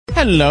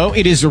Hello,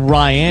 it is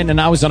Ryan,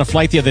 and I was on a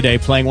flight the other day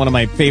playing one of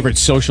my favorite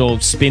social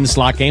spin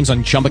slot games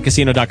on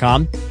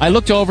ChumbaCasino.com. I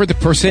looked over at the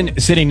person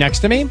sitting next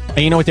to me, and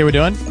you know what they were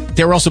doing?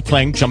 They were also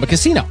playing Chumba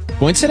Casino.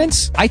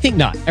 Coincidence? I think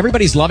not.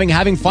 Everybody's loving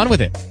having fun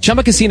with it.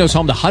 Chumba Casino is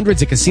home to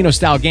hundreds of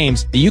casino-style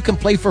games that you can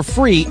play for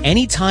free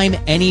anytime,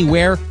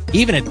 anywhere,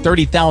 even at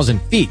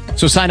 30,000 feet.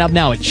 So sign up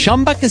now at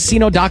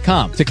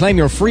ChumbaCasino.com to claim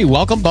your free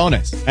welcome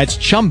bonus. That's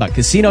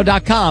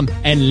ChumbaCasino.com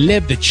and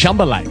live the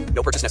Chumba life.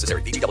 No purchase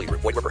necessary. VGW.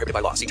 Void where prohibited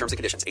by law. See terms and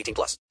conditions.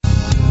 18+.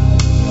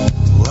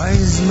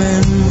 Wise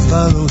men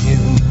follow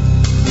him.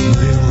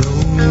 They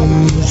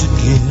rose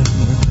again.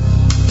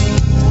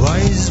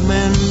 Wise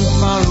men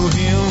follow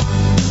him.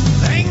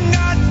 Thank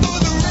God for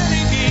the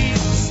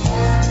renegades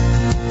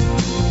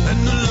and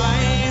the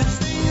lives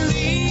they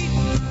lead.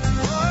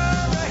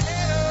 Far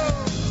ahead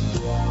of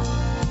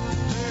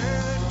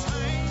their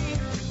time.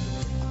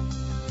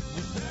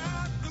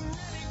 Without the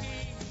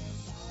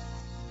renegades,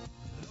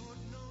 Lord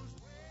knows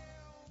where.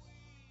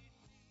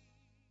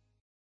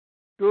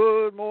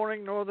 Good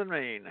morning, Northern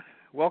Maine.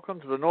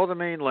 Welcome to the Northern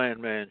Maine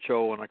Landman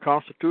Show on the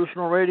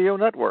Constitutional Radio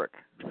Network,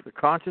 the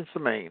Conscience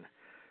of Maine.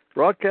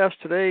 Broadcast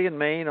today in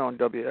Maine on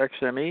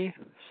WXME,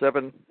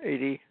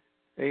 780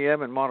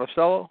 AM in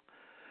Monticello,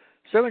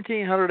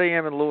 1700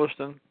 AM in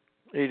Lewiston,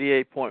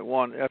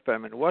 88.1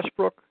 FM in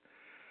Westbrook,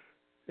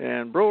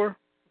 and 96.5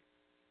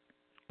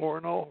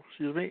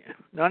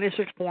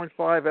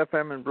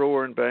 FM in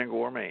Brewer and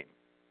Bangor, Maine.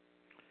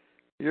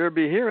 You'll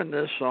be hearing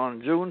this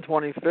on June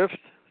 25th,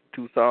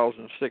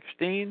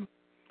 2016,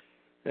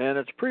 and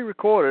it's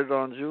pre-recorded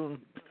on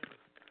June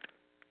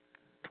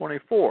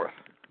 24th.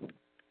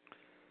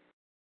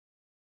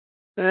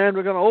 And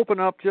we're going to open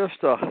up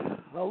just a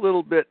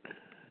little bit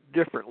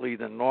differently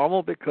than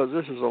normal because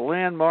this is a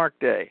landmark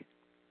day.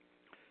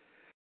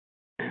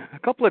 A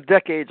couple of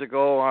decades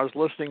ago, I was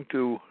listening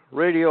to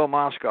Radio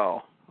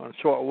Moscow on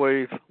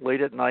shortwave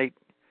late at night.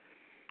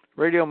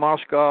 Radio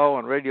Moscow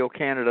and Radio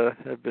Canada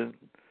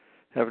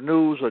have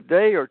news a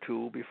day or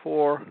two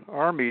before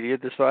our media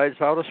decides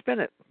how to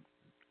spin it.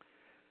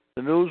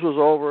 The news was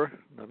over.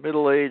 The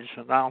middle-aged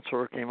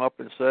announcer came up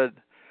and said,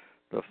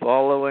 "The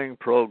following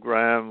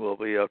program will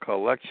be a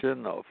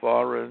collection of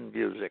foreign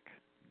music."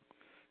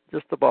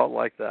 Just about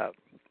like that.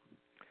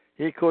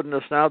 He couldn't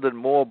have sounded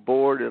more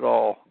bored at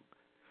all.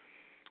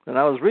 And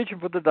I was reaching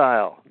for the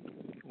dial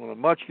when a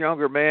much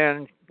younger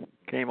man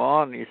came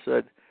on and he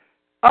said,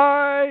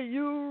 "Are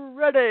you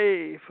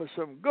ready for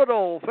some good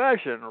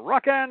old-fashioned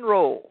rock and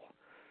roll?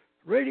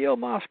 Radio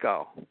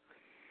Moscow."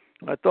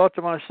 I thought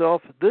to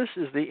myself, this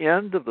is the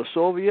end of the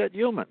Soviet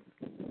Union.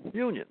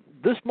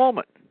 This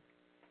moment.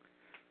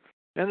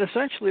 And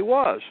essentially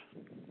was.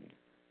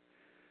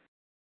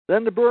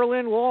 Then the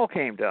Berlin Wall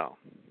came down.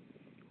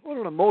 What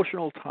an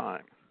emotional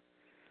time.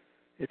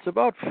 It's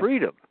about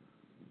freedom.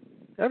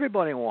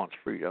 Everybody wants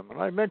freedom.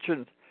 And I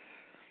mentioned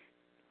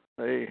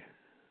a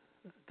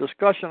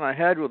discussion I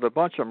had with a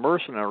bunch of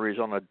mercenaries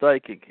on a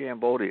dike in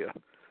Cambodia,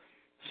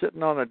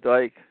 sitting on a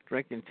dike,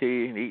 drinking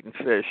tea and eating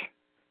fish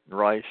and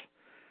rice.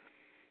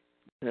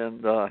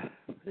 And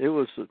it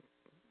was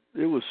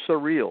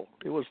surreal.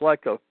 It was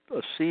like a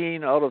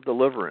scene out of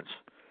Deliverance.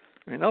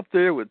 I mean, up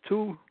there with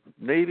 2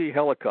 Navy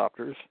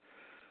helicopters,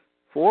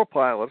 4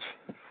 pilots,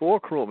 4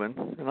 crewmen,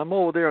 and I'm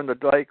over there on the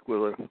dike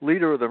with a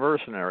leader of the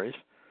mercenaries,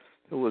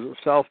 who was a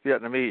South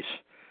Vietnamese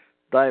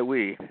Dai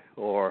Huy,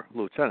 or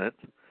lieutenant,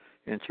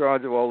 in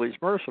charge of all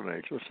these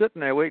mercenaries. We're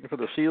sitting there waiting for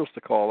the SEALs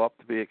to call up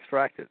to be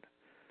extracted.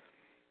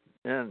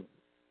 And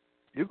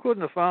you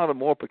couldn't have found a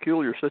more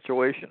peculiar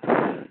situation.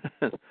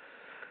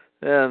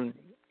 And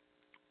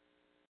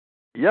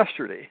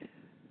yesterday,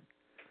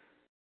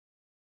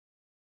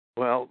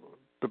 well,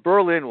 the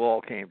Berlin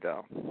Wall came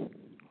down.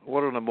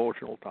 What an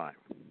emotional time.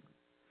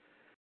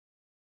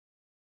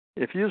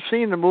 If you've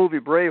seen the movie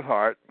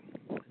Braveheart,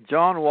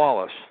 John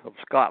Wallace of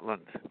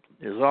Scotland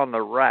is on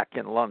the rack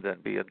in London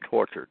being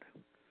tortured.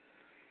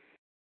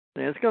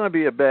 And it's going to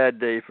be a bad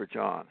day for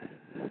John.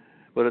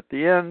 But at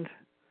the end,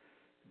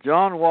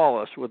 John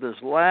Wallace, with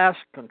his last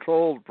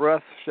controlled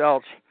breath,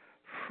 shouts,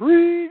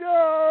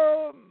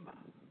 "Freedom!"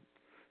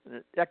 And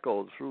it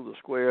echoed through the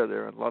square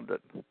there in London.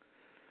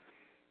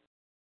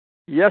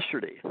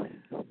 Yesterday,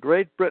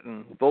 Great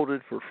Britain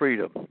voted for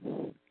freedom.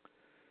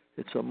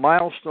 It's a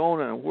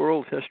milestone in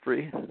world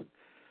history,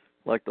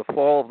 like the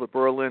fall of the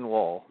Berlin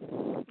Wall.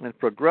 And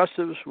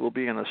progressives will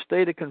be in a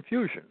state of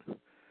confusion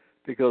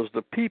because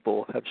the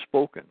people have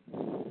spoken.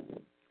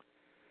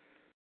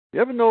 You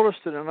ever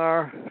noticed that in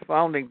our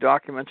founding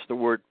documents the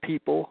word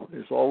people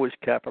is always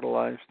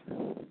capitalized?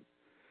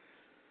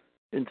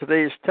 In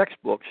today's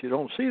textbooks, you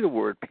don't see the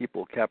word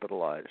people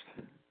capitalized,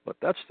 but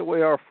that's the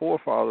way our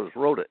forefathers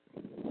wrote it.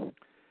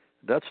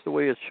 That's the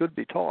way it should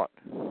be taught.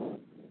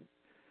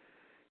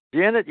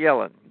 Janet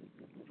Yellen,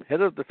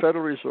 head of the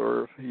Federal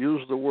Reserve,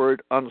 used the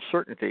word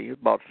uncertainty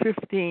about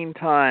 15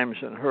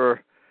 times in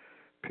her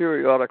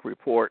periodic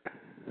report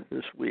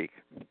this week.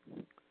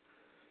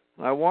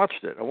 I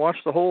watched it. I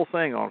watched the whole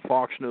thing on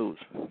Fox News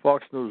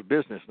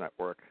Business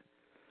Network.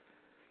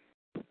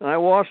 And I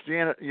watched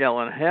Janet yell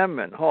and hem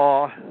and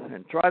haw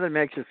and try to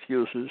make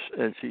excuses,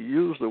 and she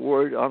used the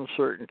word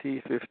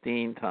uncertainty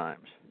 15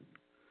 times.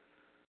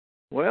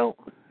 Well,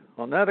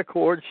 on that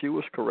accord, she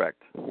was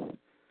correct.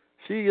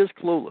 She is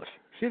clueless.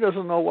 She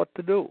doesn't know what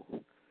to do.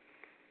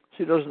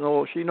 She doesn't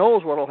know. She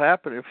knows what will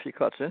happen if she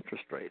cuts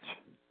interest rates.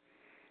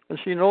 And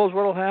she knows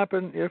what will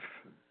happen if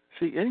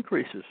she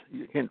increases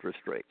interest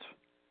rates.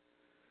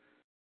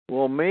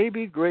 Well,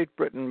 maybe Great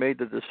Britain made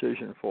the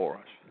decision for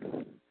us.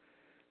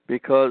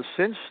 Because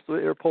since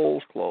their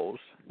polls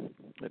closed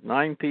at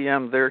 9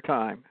 p.m. their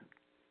time,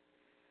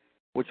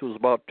 which was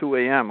about 2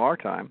 a.m. our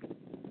time,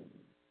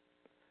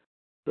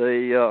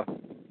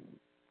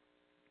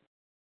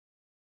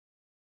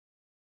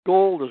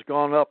 gold has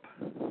gone up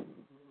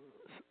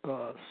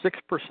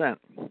 6%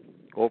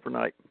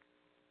 overnight.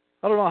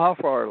 I don't know how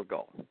far it'll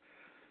go.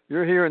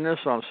 You're hearing this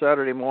on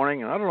Saturday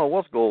morning, and I don't know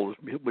what gold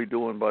will be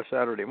doing by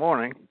Saturday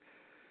morning,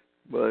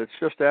 but it's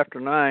just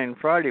after 9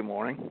 Friday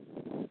morning.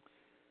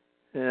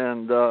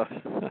 And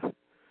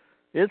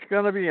it's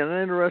going to be an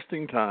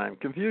interesting time.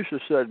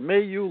 Confucius said, "May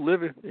you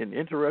live in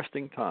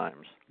interesting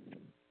times."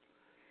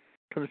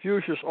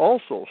 Confucius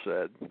also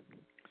said,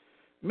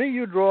 "May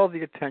you draw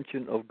the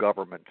attention of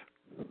government."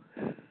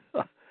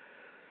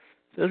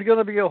 There's going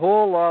to be a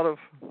whole lot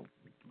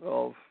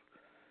of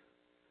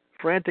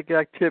frantic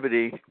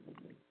activity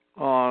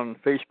on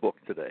Facebook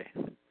today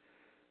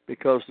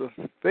because the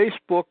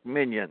Facebook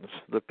minions,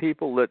 the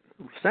people that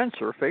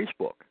censor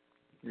Facebook,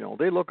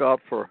 they look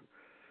out for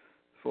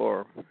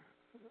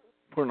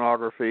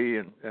pornography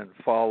and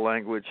foul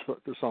language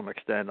to some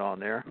extent on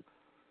there.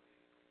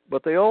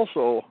 But they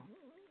also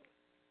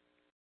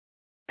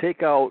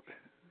take out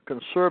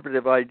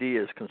conservative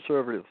ideas,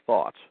 conservative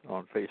thoughts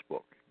on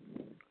Facebook.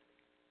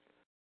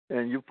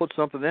 And you put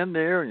something in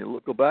there and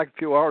you go back a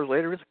few hours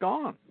later, it's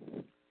gone.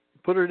 You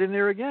put it in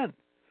there again.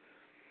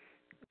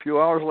 A few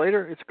hours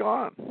later, it's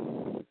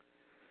gone.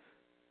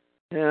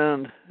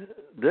 And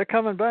they're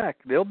coming back.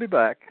 They'll be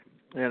back.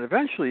 And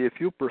eventually, if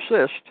you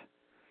persist,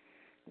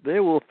 they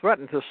will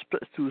threaten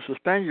to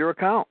suspend your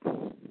account.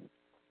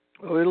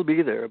 Oh, it'll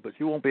be there, but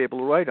you won't be able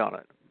to write on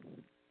it.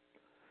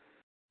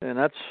 And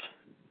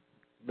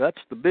that's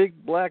the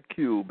big black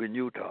cube in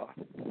Utah.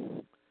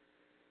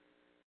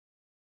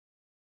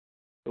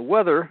 The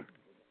weather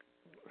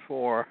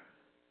for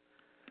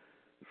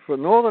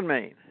northern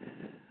Maine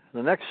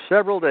the next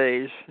several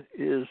days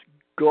is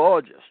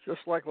gorgeous,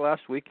 just like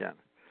last weekend.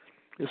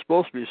 It's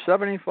supposed to be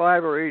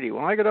 75 or 80.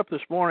 When I got up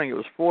this morning, it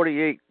was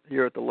 48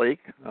 here at the lake.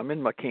 I'm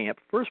in my camp.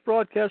 First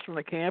broadcast from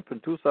the camp in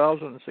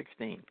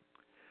 2016.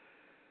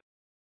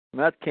 I'm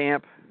at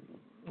camp,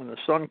 and the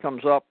sun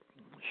comes up,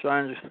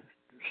 shines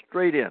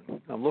straight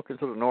in. I'm looking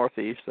to the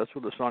northeast. That's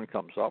where the sun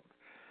comes up.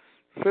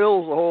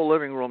 Fills the whole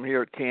living room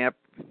here at camp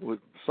with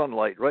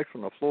sunlight right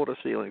from the floor to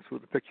ceiling through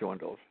the picture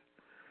windows.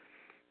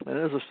 And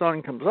as the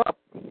sun comes up,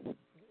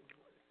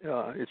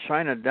 it's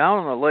shining down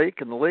on the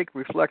lake, and the lake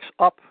reflects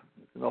up.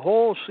 And the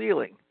whole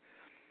ceiling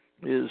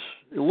is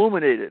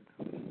illuminated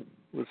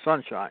with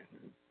sunshine,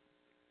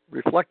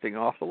 reflecting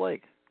off the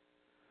lake.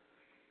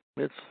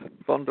 It's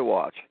fun to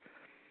watch.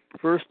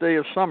 First day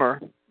of summer,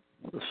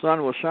 the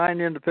sun will shine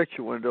in the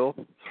picture window,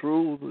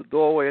 through the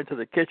doorway into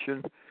the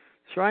kitchen,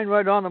 shine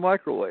right on the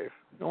microwave.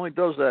 It only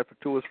does that for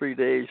 2 or 3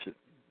 days,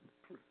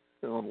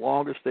 the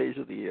longest days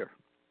of the year.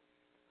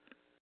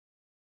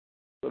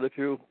 But if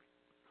you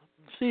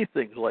see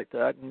things like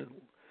that and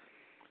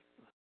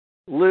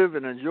live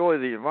and enjoy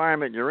the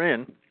environment you're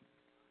in,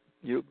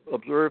 you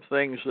observe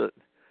things that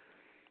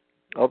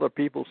other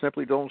people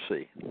simply don't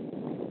see.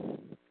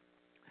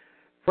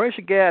 Price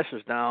of gas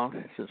is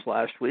down since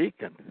last week,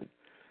 and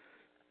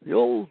the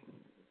old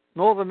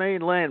Northern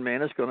Maine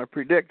landman is going to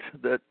predict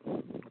that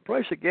the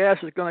price of gas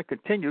is going to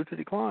continue to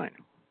decline.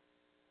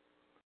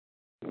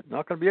 It's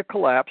not going to be a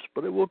collapse,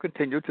 but it will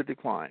continue to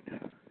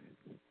decline.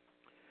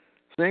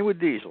 Same with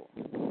diesel.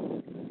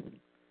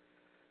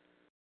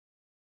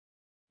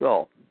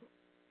 So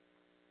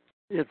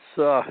it's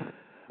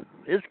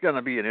going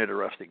to be an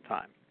interesting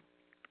time.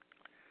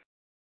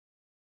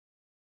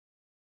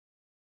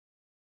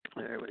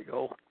 There we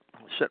go.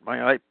 I'll set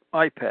my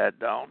iPad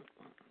down.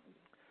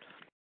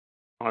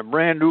 My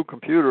brand new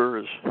computer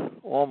is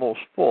almost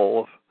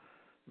full of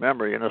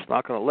memory, and it's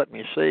not going to let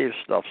me save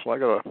stuff, so I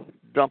got to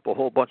dump a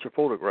whole bunch of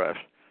photographs.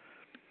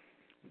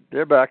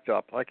 They're backed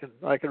up. I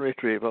can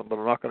retrieve them, but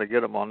I'm not going to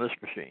get them on this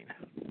machine.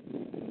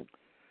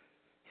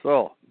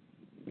 So,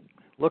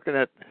 looking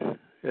at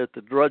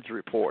the Drudge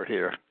report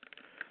here.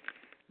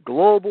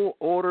 Global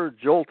order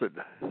jolted.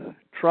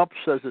 Trump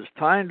says it's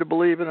time to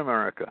believe in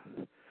America.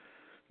 And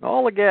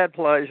all the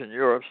gadflies in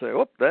Europe say,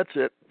 "Oh, that's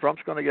it.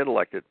 Trump's going to get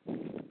elected."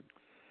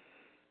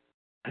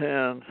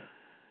 And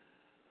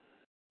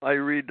I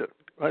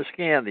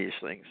scan these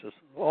things. There's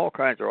all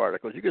kinds of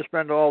articles. You can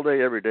spend all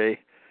day, every day,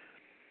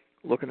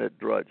 looking at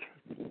Drudge.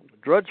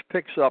 Drudge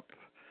picks up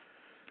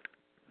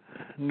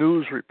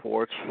news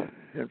reports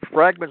and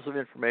fragments of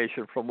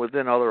information from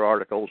within other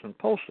articles and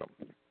posts them.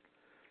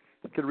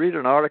 could read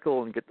an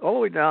article and get all the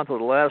way down to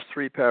the last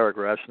 3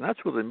 paragraphs, and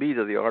that's where the meat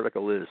of the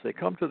article is. They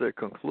come to their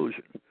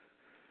conclusion.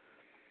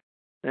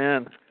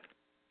 And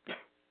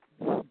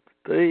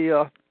they,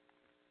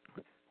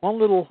 one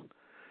little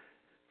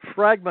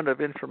fragment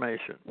of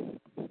information.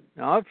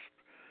 Now,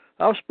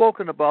 I've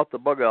spoken about the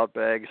bug-out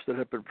bags that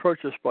have been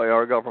purchased by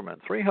our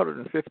government,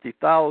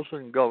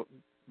 350,000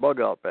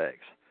 bug-out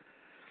bags.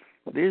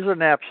 These are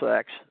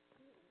knapsacks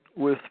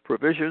with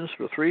provisions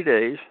for 3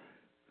 days,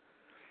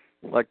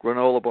 like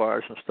granola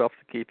bars and stuff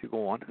to keep you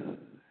going,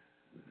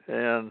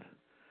 and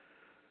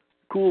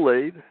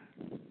Kool-Aid,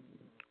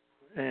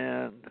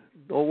 and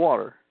no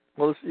water.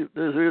 Well,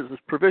 there's this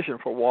provision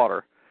for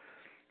water,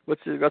 but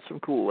you've got some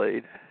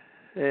Kool-Aid,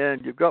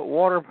 and you've got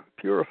water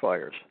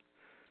purifiers.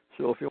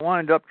 So if you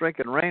wind up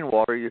drinking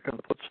rainwater, you can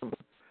put some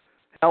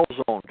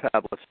Halzone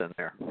tablets in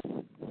there.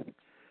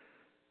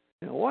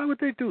 Now, why would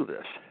they do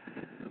this?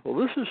 Well,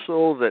 this is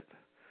so that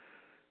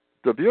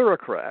the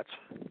bureaucrats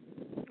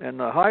and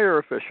the higher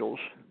officials,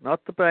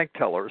 not the bank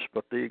tellers,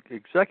 but the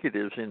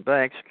executives in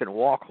banks, can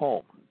walk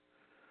home.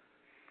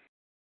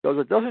 Because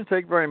it doesn't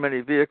take very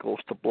many vehicles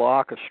to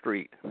block a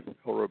street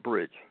or a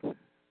bridge.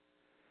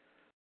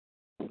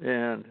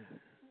 And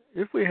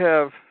if we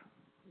have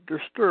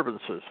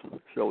disturbances,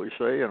 shall we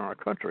say, in our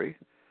country,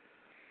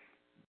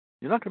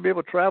 you're not going to be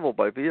able to travel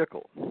by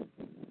vehicle.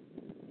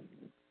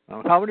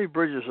 Now, how many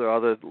bridges are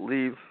there that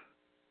leave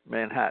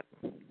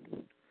Manhattan?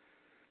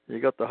 You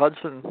got the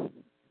Hudson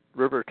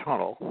River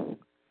Tunnel,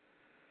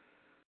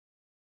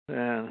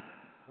 and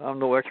I'm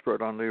no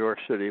expert on New York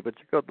City, but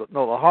you got the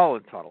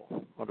Holland Tunnel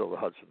under the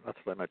Hudson. That's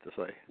what I meant to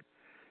say.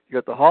 You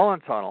got the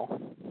Holland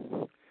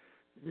Tunnel.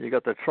 You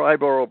got the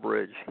Triborough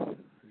Bridge,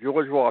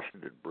 George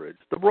Washington Bridge,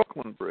 the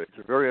Brooklyn Bridge,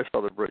 and various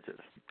other bridges.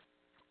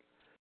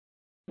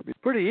 It'd be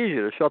pretty easy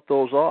to shut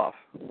those off.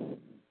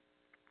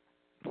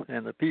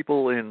 And the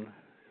people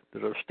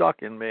that are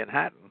stuck in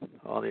Manhattan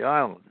on the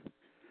island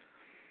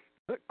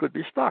could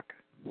be stuck.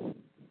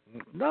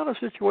 Not a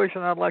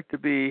situation I'd like to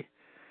be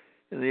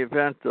in the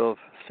event of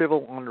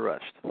civil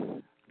unrest.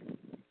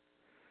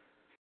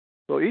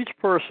 So each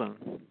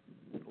person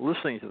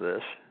listening to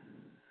this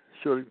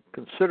should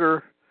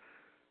consider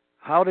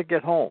how to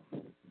get home.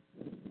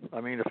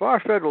 I mean, if our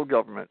federal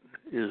government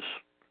is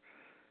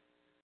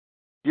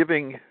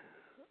giving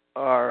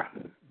our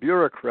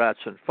bureaucrats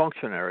and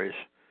functionaries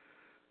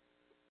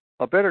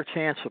a better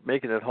chance of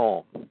making it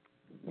home,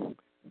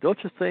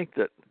 don't you think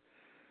that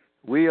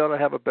we ought to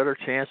have a better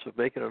chance of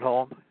making it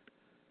home?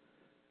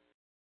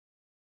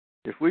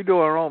 If we do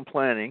our own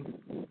planning,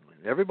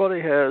 everybody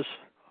has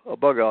a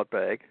bug-out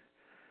bag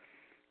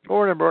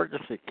or an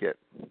emergency kit.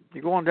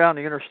 You're going down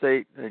the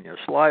interstate and you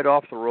slide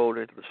off the road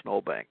into the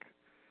snowbank.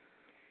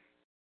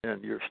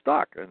 And you're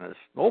stuck, and there's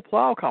no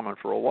plow coming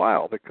for a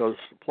while because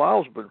the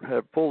plows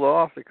have pulled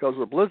off because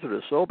the blizzard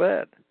is so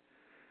bad.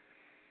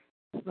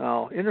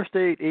 Now,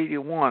 Interstate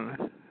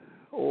 81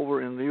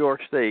 over in New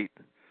York State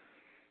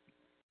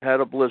had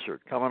a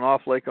blizzard coming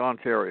off Lake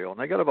Ontario, and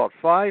they got about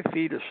 5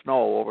 feet of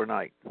snow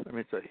overnight. I mean,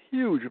 it's a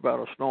huge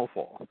amount of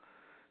snowfall.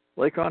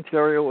 Lake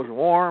Ontario was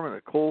warm, and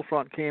a cold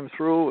front came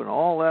through, and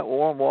all that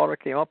warm water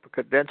came up and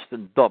condensed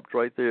and dumped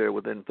right there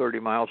within 30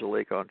 miles of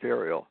Lake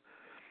Ontario.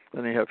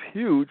 And they have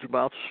huge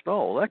amounts of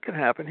snow. That can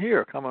happen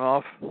here, coming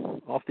off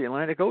the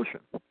Atlantic Ocean.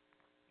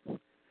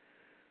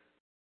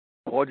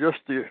 Or just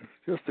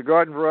the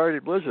garden variety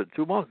blizzard.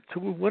 2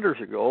 winters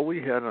ago,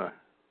 we had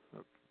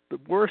the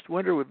worst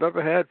winter we've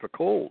ever had for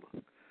cold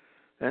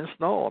and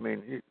snow. I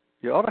mean,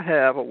 you ought to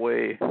have a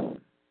way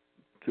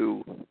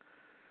to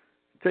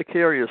take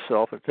care of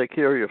yourself and take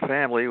care of your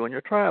family when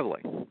you're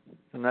traveling.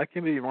 And that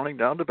can be running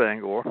down to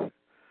Bangor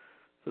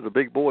to the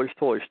Big Boys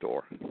Toy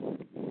Store.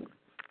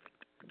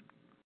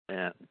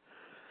 And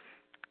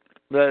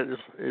that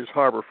is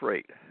Harbor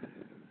Freight.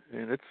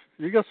 And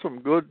you got some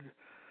good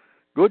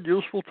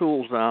useful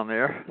tools down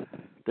there.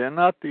 They're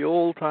not the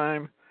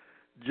old-time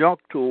junk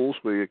tools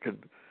where you can,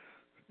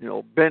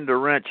 bend a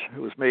wrench. It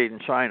was made in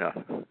China.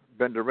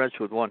 Bend a wrench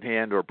with one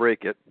hand or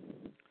break it.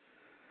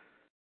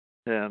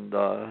 And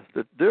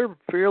they're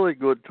fairly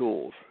good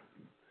tools.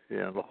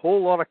 And a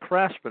whole lot of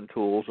Craftsman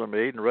tools are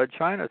made in Red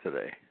China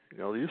today.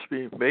 They used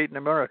to be made in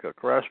America,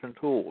 Craftsman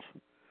tools.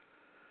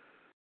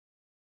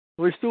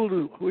 We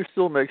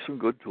still make some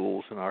good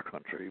tools in our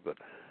country, but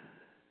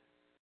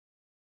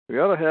we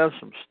ought to have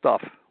some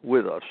stuff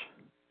with us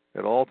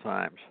at all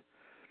times.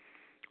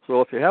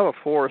 So if you have a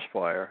forest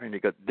fire and you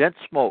got dense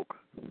smoke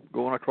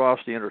going across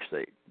the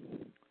interstate,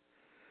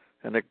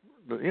 and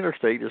the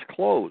interstate is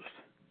closed,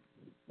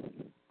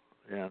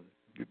 and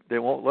they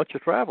won't let you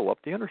travel up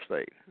the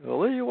interstate.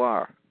 Well, there you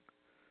are.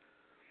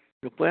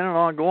 You're planning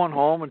on going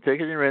home and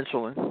taking your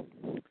insulin.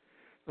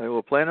 They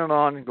were planning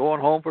on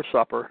going home for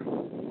supper,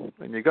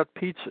 and you got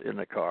pizza in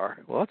the car.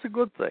 Well, that's a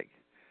good thing,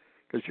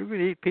 because you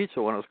can eat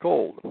pizza when it's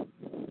cold.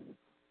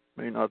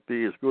 May not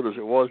be as good as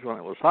it was when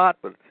it was hot,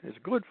 but it's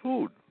good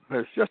food.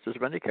 There's just as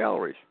many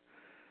calories.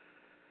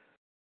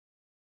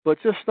 But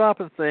just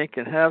stop and think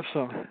and have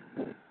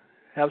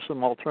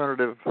some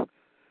alternative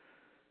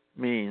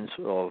means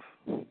of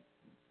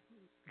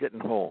getting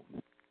home.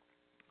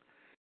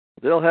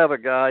 they'll have a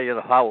guy in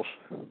a house,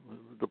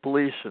 the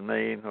police in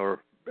Maine, or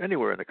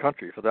anywhere in the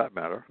country for that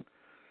matter.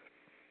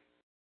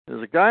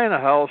 There's a guy in a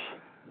house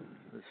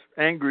that's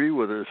angry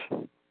with his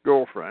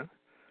girlfriend.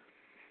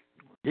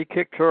 He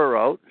kicked her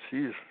out.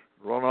 She's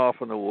run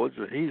off in the woods,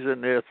 and he's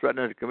in there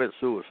threatening to commit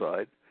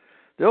suicide.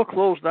 They'll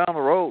close down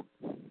the road.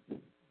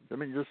 I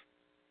mean, just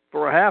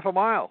for a half a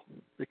mile,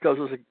 because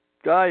there's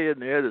a guy in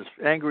there that's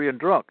angry and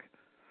drunk.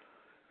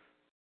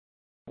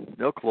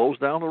 They'll close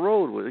down the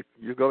road.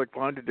 You've got to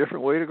find a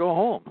different way to go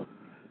home.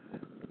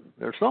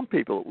 There are some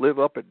people that live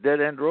up at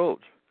dead-end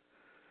roads.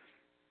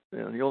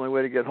 And the only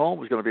way to get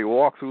home is going to be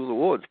walk through the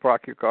woods.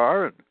 Park your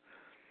car and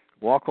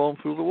walk home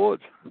through the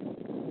woods.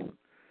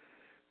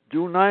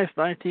 June 9th,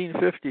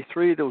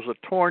 1953, there was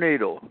a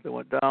tornado that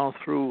went down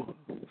through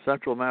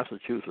central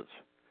Massachusetts.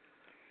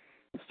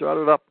 It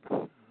started up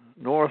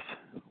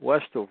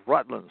northwest of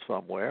Rutland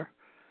somewhere,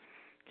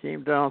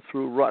 came down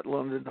through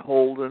Rutland and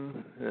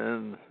Holden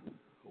and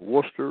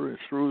Worcester and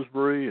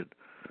Shrewsbury and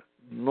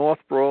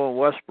Northborough and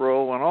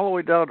Westborough, went all the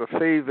way down to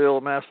Fayetteville,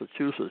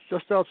 Massachusetts,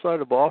 just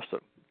outside of Boston.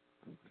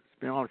 It's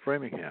beyond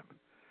Framingham.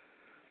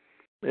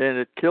 And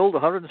it killed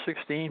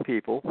 116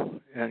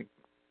 people and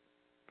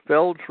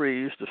felled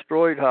trees,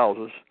 destroyed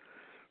houses,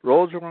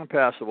 roads were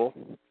impassable,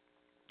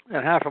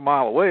 and half a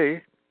mile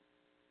away,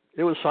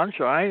 it was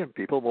sunshine and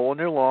people mowing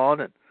their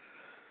lawn,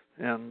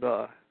 and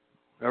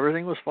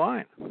everything was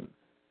fine.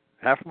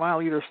 Half a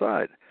mile either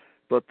side.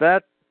 But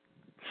that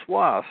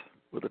swath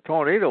where the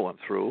tornado went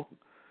through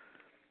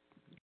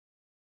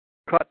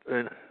cut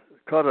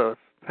a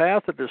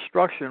path of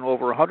destruction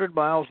over 100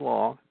 miles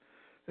long,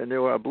 and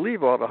there were, I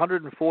believe, about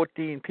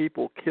 114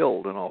 people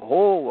killed and a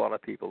whole lot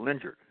of people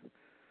injured.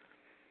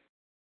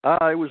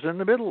 I was in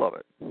the middle of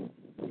it.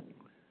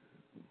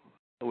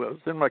 I was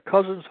in my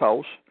cousin's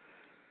house,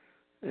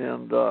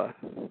 and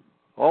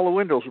all the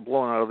windows were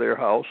blown out of their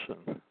house,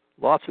 and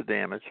lots of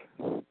damage.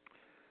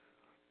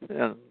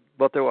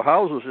 But there were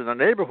houses in the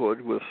neighborhood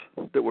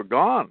that were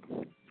gone.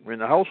 I mean,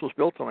 the house was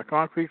built on a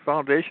concrete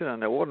foundation,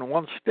 and there wasn't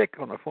one stick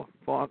on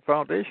the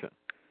foundation.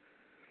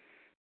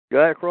 The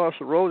guy across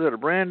the road had a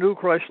brand new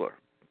Chrysler.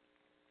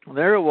 And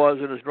there it was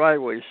in his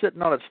driveway,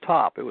 sitting on its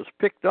top. It was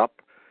picked up,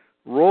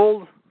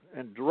 rolled,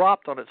 and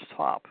dropped on its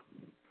top,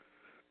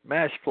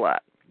 mashed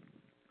flat.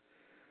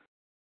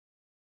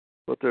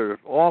 But there are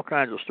all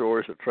kinds of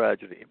stories of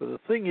tragedy. But the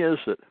thing is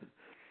that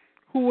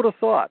who would have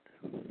thought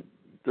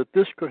that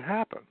this could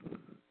happen?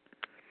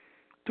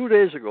 2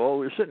 days ago,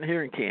 we were sitting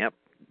here in camp,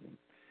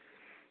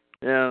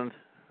 and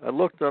I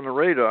looked on the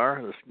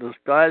radar. The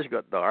skies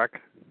got dark,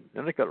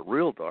 and it got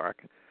real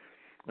dark.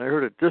 I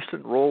heard a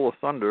distant roll of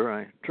thunder.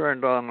 I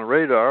turned on the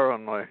radar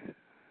on my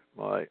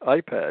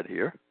iPad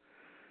here,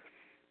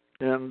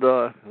 and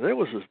there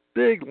was this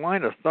big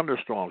line of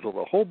thunderstorms with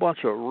a whole bunch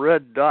of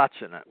red dots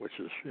in it, which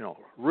is,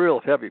 real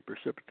heavy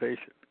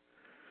precipitation.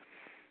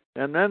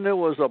 And then there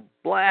was a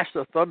blast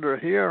of thunder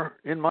here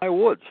in my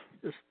woods.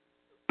 Just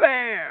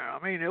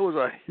bam! I mean, it was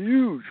a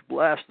huge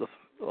blast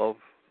of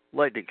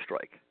lightning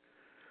strike.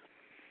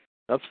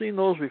 I've seen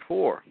those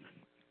before,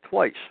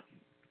 twice,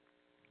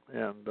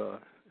 and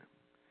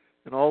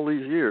in all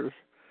these years.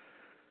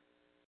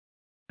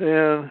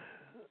 And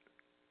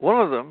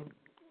one of them,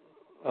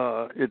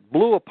 it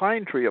blew a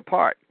pine tree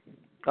apart.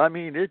 I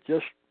mean, it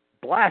just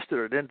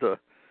blasted it into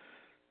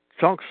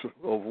chunks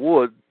of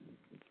wood,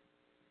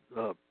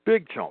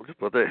 big chunks,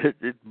 but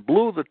it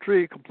blew the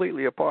tree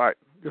completely apart,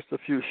 just a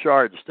few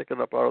shards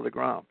sticking up out of the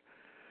ground.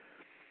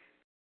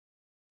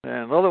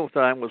 And another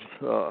time was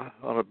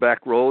on a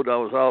back road. I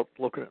was out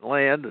looking at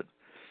land, and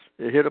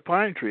it hit a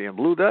pine tree and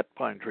blew that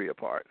pine tree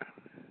apart.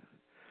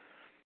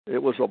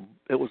 It was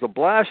a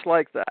blast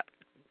like that.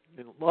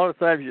 And a lot of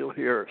times you'll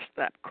hear a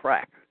snap,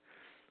 crack.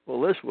 Well,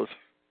 this was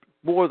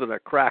more than a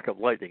crack of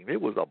lightning.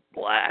 It was a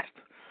blast.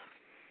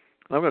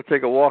 I'm going to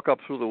take a walk up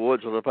through the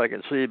woods and if I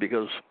can see,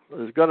 because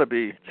there's got to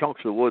be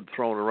chunks of wood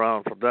thrown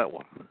around from that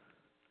one.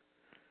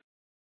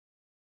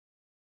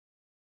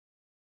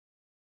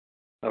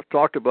 I've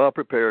talked about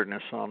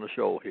preparedness on the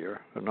show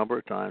here a number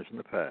of times in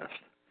the past,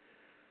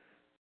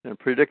 and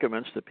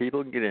predicaments that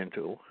people can get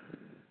into.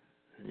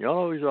 And you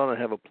always ought to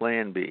have a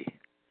plan B.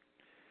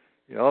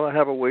 You ought to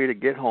have a way to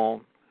get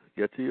home,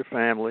 get to your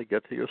family,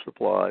 get to your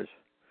supplies,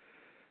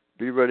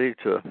 be ready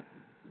to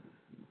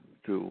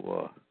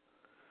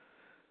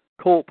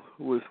cope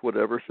with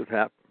whatever should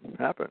happen.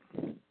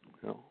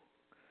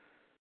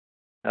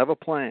 Have a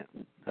plan.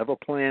 Have a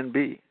plan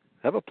B.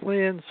 Have a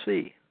plan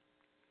C.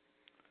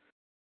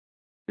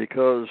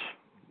 Because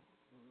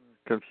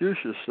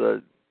Confucius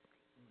said,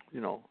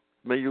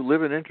 may you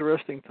live in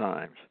interesting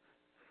times.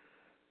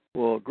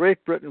 Well,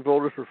 Great Britain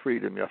voted for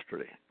freedom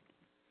yesterday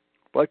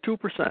by 2%.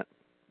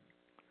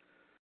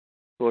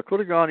 Well, it could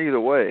have gone either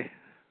way,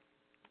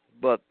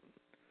 but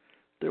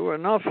there were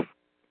enough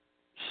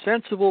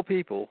sensible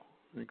people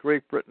in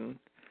Great Britain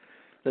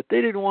that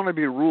they didn't want to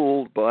be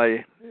ruled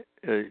by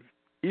an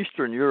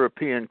Eastern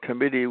European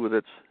committee with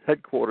its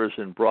headquarters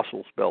in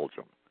Brussels,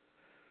 Belgium.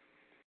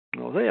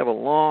 They have a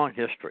long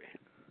history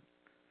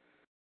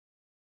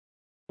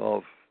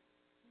of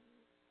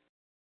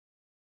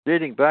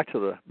dating back to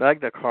the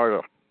Magna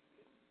Carta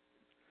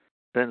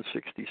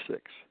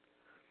 1066,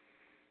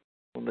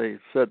 when they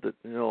said that,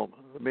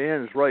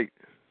 man's right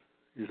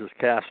is his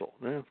castle.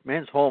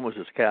 Man's home is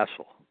his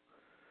castle.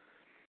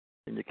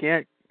 And you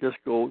can't just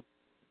go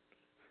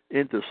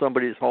into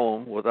somebody's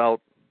home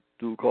without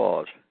due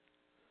cause.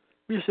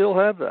 We still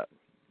have that.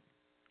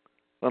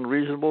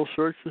 Unreasonable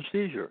search and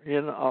seizure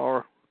in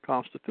our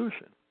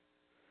Constitution.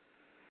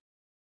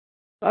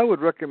 I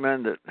would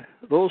recommend that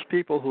those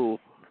people who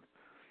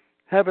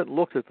haven't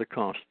looked at the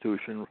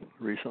Constitution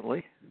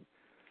recently,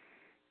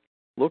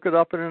 look it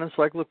up in an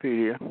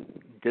encyclopedia,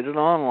 get it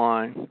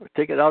online, or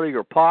take it out of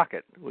your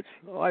pocket, which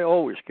I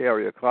always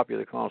carry a copy of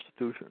the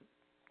Constitution.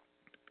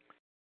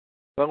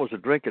 If I was a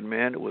drinking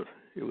man, it would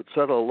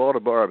settle a lot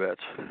of bar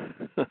bets.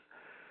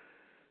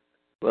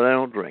 But I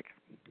don't drink.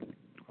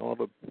 I'll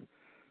have a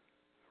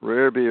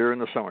rare beer in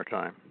the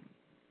summertime.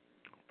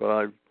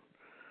 But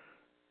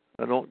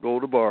I don't go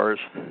to bars.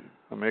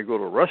 I may go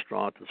to a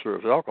restaurant that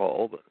serves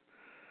alcohol,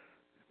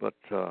 but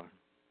kind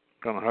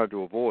of hard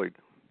to avoid.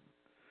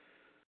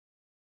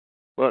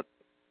 But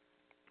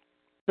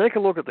take a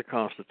look at the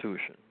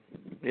Constitution.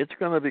 It's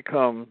going to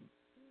become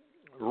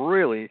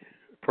really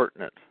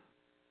pertinent.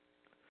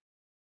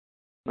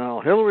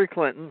 Now, Hillary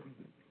Clinton,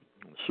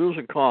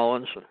 Susan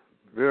Collins,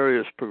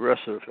 various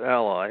progressive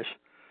allies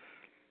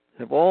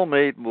have all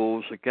made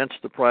moves against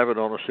the private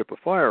ownership of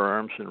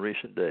firearms in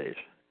recent days.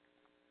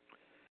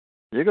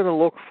 You're going to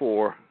look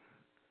for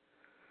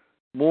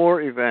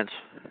more events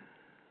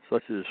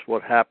such as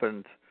what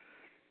happened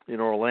in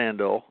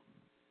Orlando.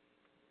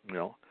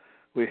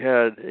 We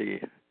had a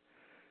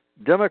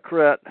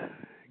Democrat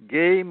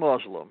gay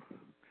Muslim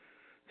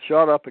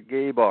shot up a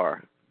gay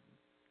bar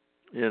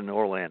in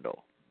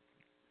Orlando.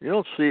 You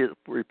don't see it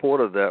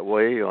reported that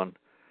way on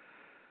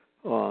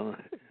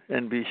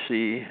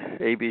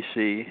NBC,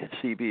 ABC,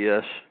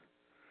 CBS,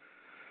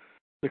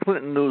 the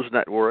Clinton News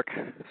Network,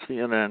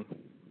 CNN.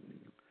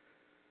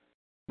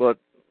 But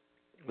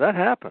that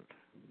happened.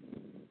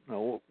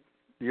 Now,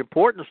 the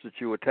importance that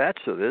you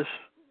attach to this,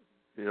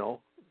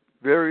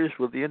 varies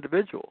with the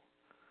individual.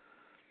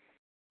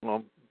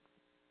 Well,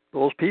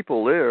 those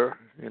people there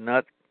in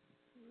that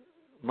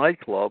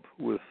nightclub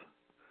with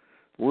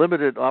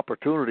limited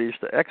opportunities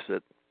to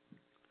exit,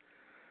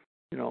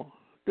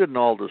 didn't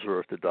all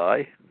deserve to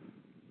die.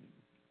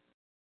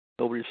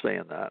 Nobody's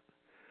saying that.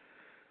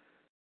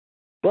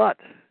 But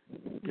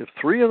if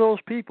 3 of those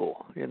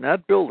people in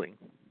that building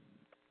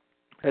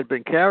had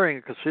been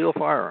carrying concealed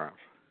firearms,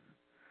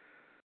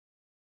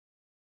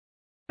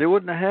 they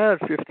wouldn't have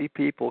had 50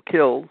 people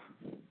killed,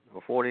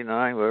 or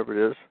 49, whatever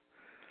it is,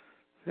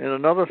 and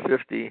another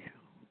 50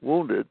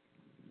 wounded.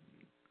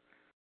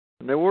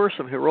 And there were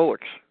some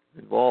heroics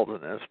involved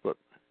in this, but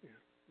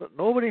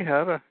nobody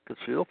had a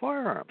concealed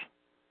firearms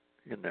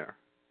in there.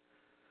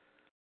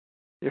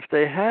 If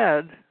they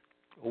had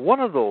one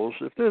of those,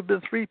 if there had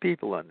been 3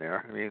 people in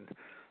there,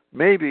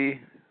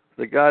 maybe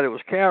the guy that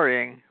was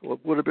carrying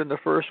would have been the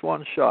first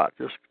one shot,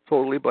 just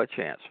totally by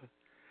chance,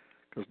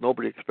 because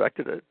nobody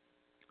expected it.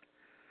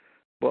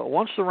 But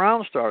once the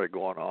round started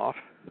going off,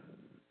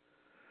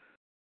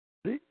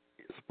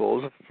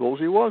 suppose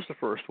he was the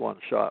first one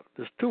shot.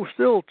 There's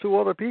still two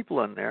other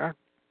people in there.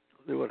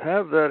 They would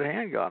have that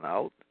handgun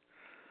out,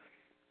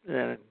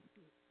 and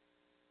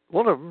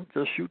one of them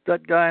just shoot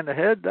that guy in the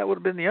head. That would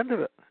have been the end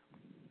of it,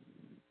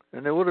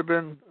 and there would have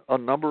been a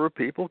number of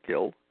people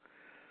killed.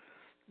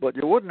 But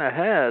you wouldn't have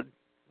had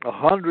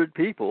 100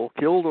 people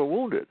killed or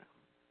wounded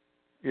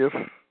if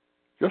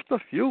just a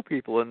few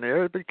people in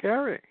there had been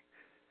carrying.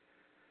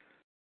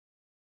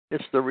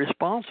 It's the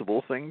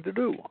responsible thing to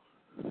do.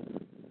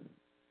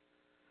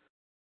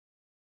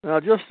 Now,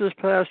 just this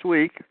past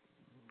week,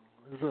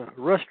 there's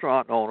a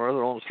restaurant owner that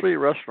owns 3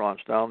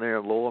 restaurants down there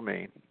in Lower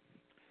Maine.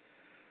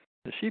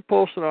 And she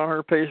posted on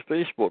her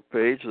Facebook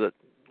page that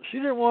she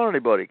didn't want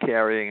anybody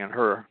carrying in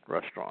her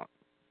restaurant.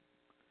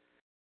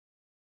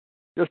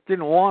 Just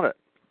didn't want it.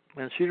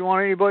 And she didn't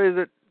want anybody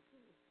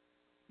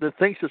that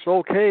thinks it's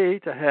okay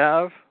to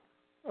have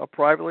a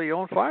privately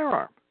owned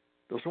firearm.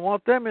 Doesn't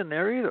want them in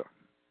there either.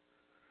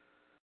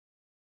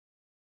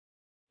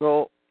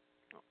 So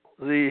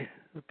the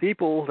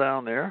people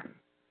down there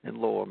in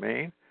Lower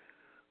Maine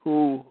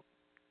who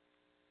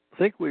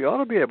think we ought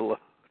to be able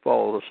to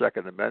follow the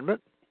Second Amendment,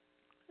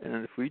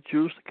 and if we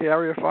choose to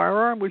carry a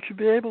firearm, we should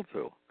be able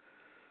to.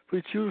 If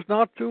we choose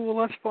not to, well,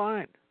 that's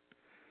fine.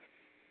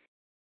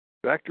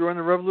 Back during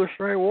the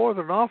Revolutionary War,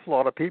 an awful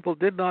lot of people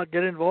did not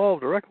get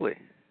involved directly.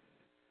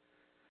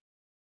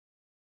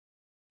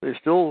 They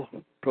still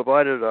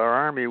provided our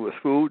army with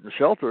food and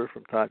shelter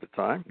from time to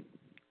time,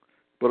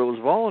 but it was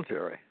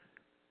voluntary.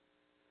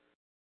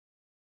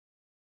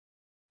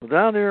 Well,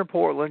 down there in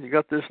Portland, you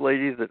got this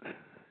lady that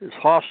is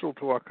hostile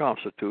to our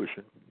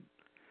Constitution,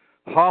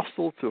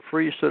 hostile to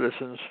free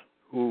citizens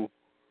who,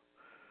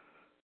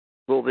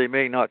 though they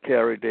may not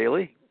carry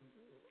daily,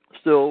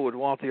 still would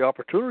want the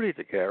opportunity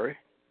to carry,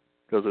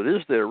 because it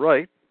is their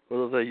right,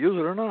 whether they use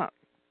it or not.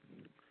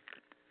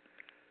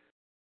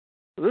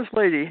 So this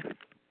lady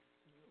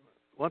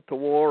went to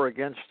war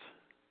against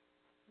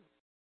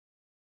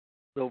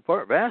the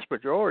vast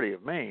majority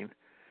of Maine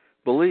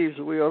believes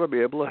that we ought to be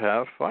able to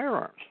have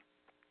firearms.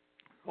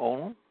 Own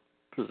them,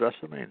 possess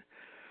them. I mean,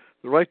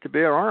 the right to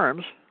bear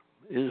arms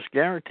is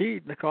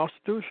guaranteed in the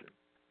Constitution.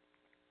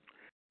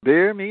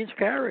 Bear means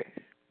carry.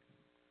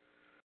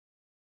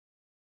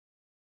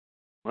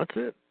 That's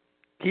it.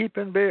 Keep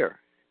and bear.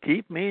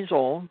 Keep means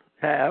own,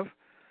 have.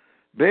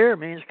 Bear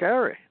means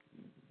carry.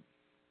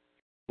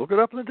 Look it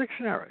up in the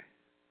dictionary.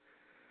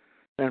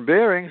 And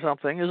bearing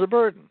something is a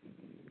burden.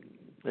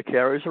 It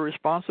carries a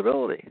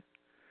responsibility.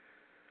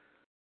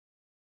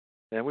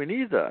 And we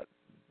need that.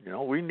 You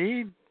know, we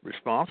need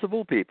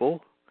responsible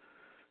people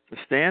to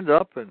stand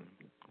up and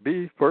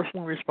be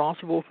personally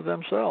responsible for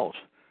themselves.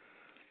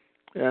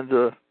 And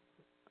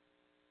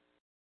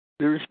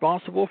be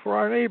responsible for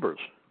our neighbors,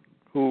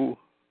 who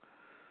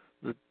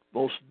the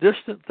most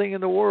distant thing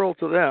in the world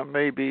to them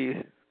may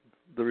be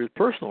the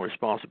personal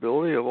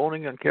responsibility of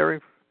owning and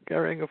carrying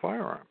a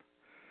firearm.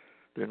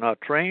 They're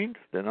not trained,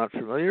 they're not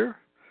familiar,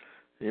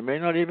 they may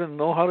not even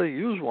know how to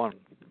use one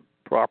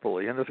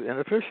properly and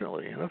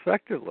efficiently and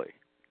effectively.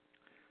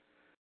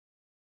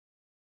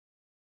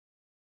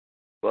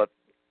 But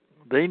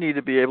they need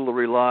to be able to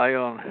rely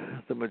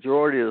on the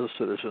majority of the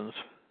citizens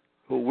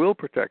who will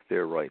protect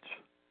their rights.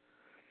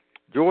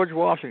 George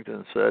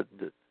Washington said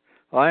that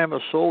I am a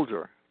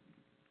soldier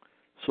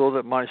so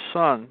that my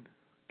son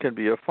can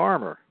be a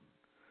farmer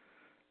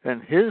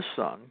and his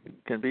son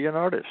can be an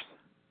artist.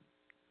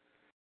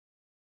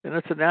 And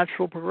it's a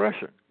natural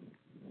progression.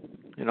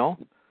 You know,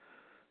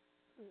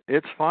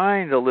 it's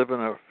fine to live in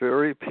a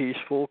very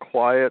peaceful,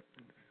 quiet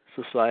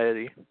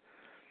society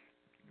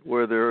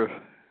where there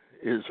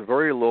is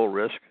very low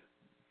risk.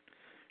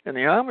 And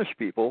the Amish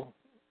people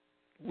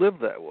live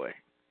that way.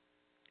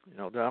 You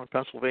know, down in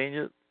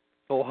Pennsylvania,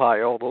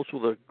 Ohio, those are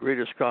the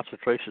greatest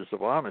concentrations of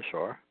Amish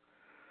are.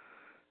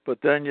 But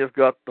then you've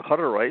got the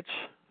Hutterites,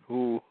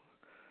 who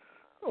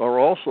are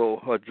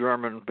also a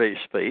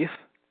German-based faith.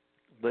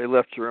 They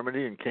left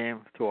Germany and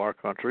came to our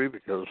country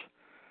because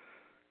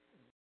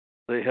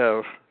they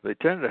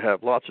tend to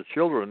have lots of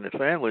children in their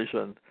families,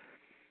 and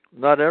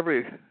not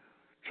every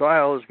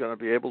child is going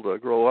to be able to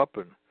grow up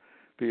and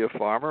be a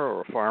farmer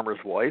or a farmer's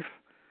wife.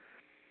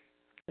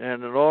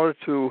 And in order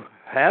to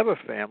have a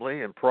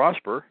family and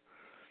prosper,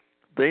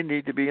 they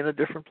need to be in a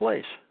different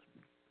place.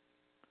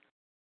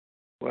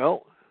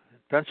 Well,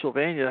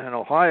 Pennsylvania and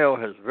Ohio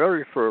has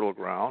very fertile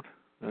ground,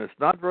 and it's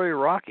not very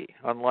rocky,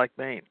 unlike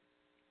Maine.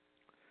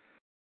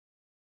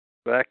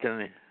 Back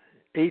in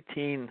the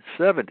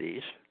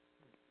 1870s,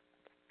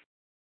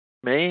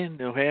 Maine,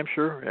 New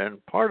Hampshire,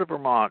 and part of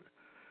Vermont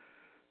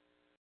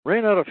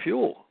ran out of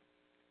fuel.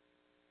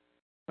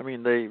 I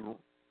mean, they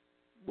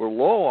were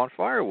low on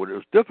firewood. It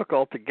was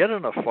difficult to get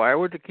enough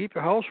firewood to keep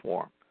your house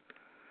warm.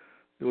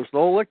 There was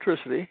no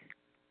electricity,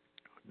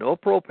 no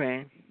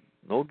propane,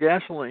 no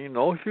gasoline,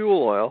 no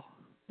fuel oil,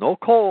 no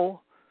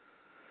coal.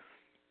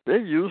 They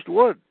used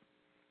wood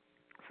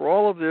for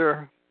all of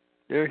their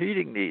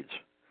heating needs,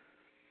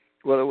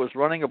 whether it was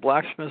running a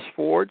blacksmith's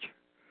forge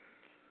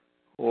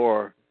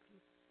or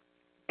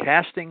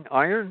casting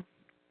iron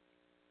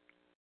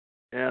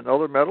and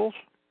other metals,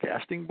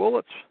 casting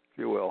bullets, if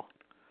you will.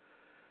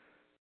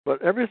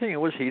 But everything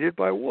was heated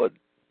by wood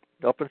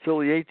up until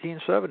the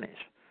 1870s.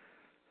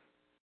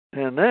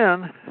 And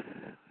then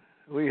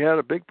we had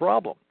a big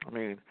problem. I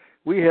mean,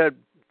 we had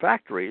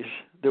factories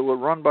that were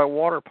run by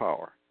water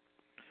power.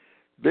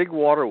 Big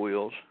water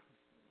wheels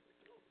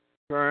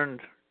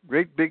turned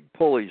great big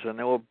pulleys, and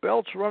there were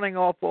belts running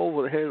off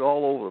over the head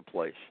all over the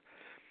place.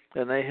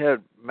 And they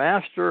had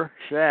master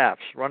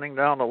shafts running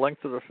down the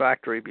length of the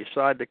factory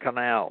beside the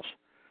canals.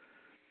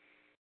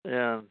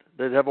 And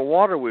they'd have a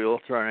water wheel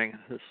turning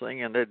this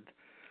thing, and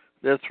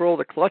they'd throw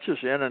the clutches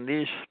in, and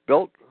these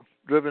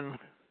belt-driven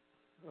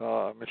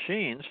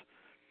machines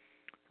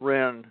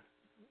ran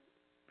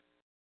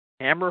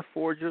hammer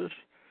forges,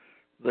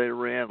 they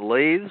ran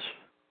lathes,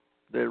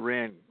 they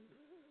ran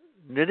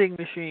knitting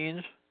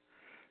machines,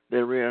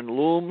 they ran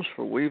looms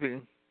for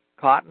weaving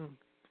cotton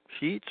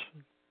sheets,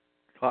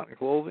 cotton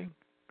clothing,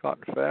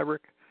 cotton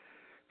fabric.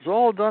 It was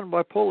all done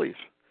by pulleys.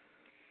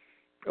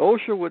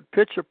 OSHA would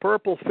pitch a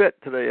purple fit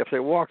today if they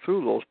walked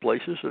through those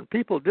places, and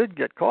people did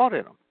get caught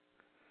in them.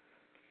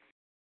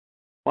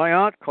 My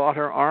aunt caught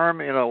her arm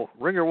in a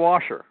wringer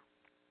washer,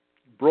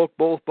 broke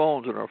both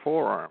bones in her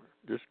forearm,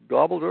 just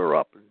gobbled her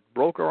up and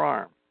broke her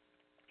arm.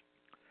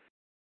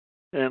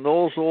 And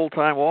those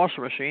old-time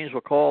washing machines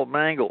were called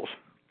mangles,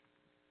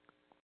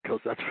 because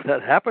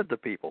that happened to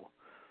people.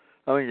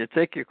 I mean, you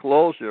take your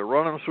clothes, you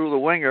run them through the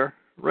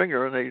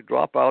wringer, and they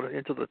drop out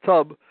into the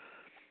tub.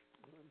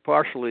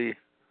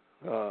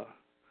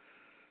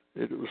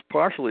 It was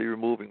partially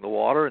removing the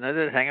water, and then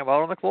they'd hang them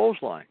out on the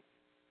clothesline.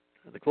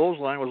 And the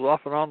clothesline was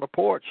often on the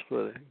porch,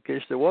 so in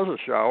case there was a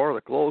shower,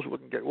 the clothes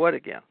wouldn't get wet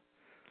again.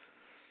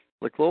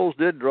 The clothes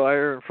did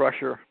drier and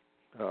fresher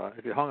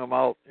if you hung them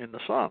out in the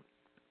sun.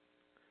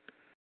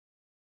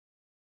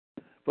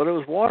 But it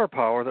was water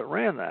power that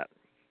ran that.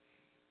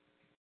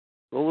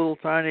 The little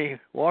tiny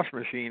wash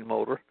machine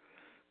motor,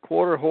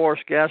 quarter-horse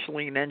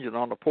gasoline engine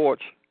on the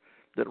porch,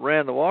 that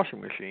ran the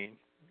washing machine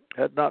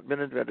had not been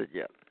invented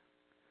yet.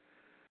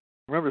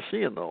 I remember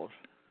seeing those.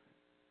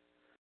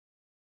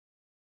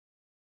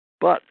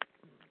 But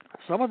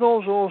some of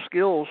those old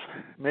skills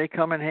may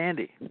come in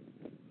handy.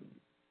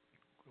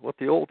 What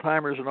the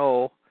old-timers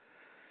know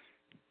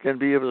can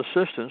be of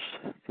assistance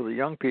to the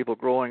young people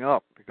growing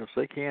up because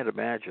they can't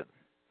imagine.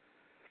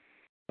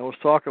 I was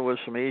talking with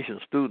some Asian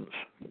students,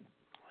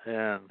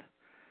 and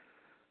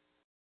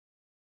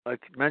I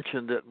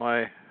mentioned that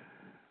my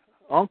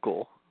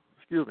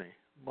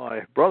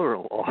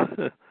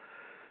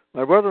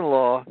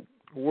brother-in-law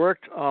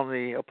worked on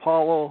the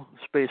Apollo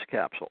space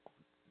capsule,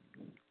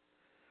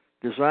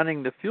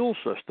 designing the fuel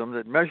system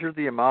that measured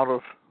the amount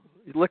of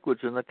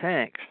liquids in the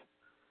tanks.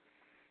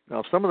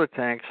 Now, some of the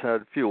tanks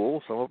had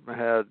fuel, some of them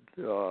had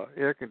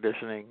air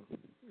conditioning,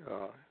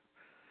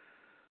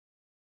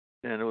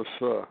 and it was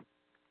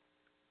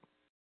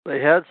they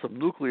had some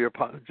nuclear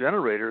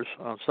generators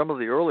on some of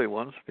the early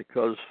ones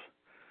because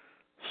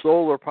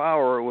solar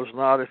power was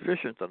not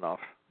efficient enough.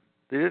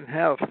 They didn't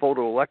have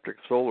photoelectric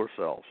solar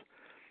cells.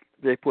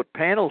 They put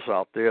panels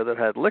out there that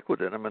had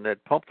liquid in them, and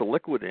they'd pump the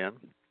liquid in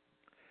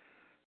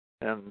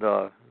and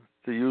to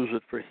use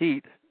it for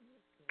heat,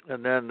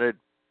 and then they'd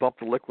pump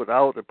the liquid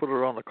out and put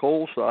it on the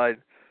cold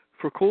side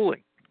for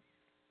cooling.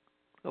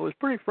 It was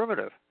pretty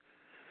primitive.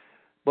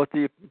 But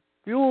the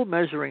fuel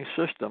measuring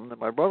system that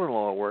my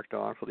brother-in-law worked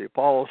on for the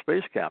Apollo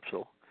space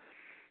capsule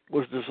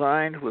was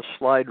designed with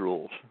slide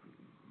rules.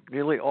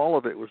 Nearly all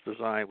of it was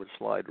designed with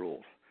slide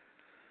rules.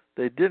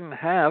 They didn't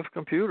have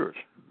computers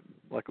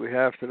like we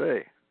have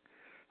today.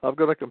 I've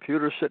got a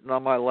computer sitting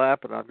on my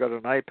lap, and I've got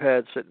an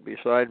iPad sitting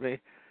beside me.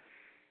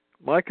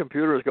 My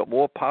computer has got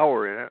more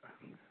power in it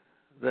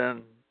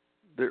than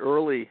the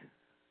early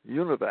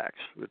Univacs.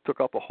 It took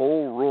up a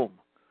whole room.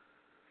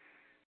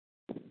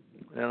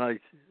 And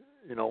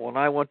when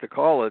I went to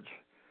college,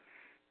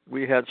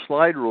 we had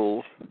slide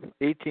rules,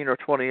 18 or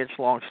 20-inch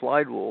long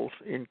slide rules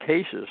in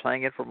cases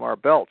hanging from our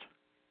belt.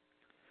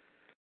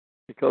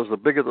 Because the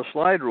bigger the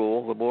slide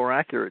rule, the more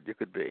accurate you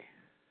could be.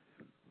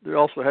 They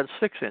also had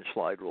 6-inch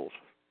slide rules.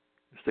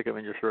 You stick them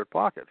in your shirt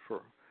pocket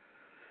for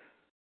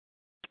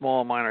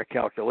small, minor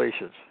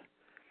calculations.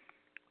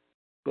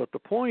 But the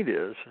point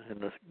is,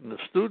 and the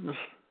students,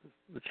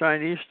 the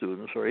Chinese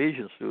students or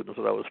Asian students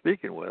that I was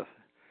speaking with,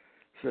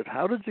 said,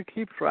 how did you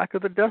keep track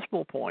of the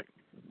decimal point?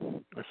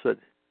 I said,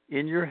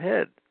 in your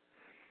head.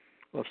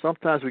 Well,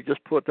 sometimes we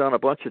just put down a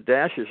bunch of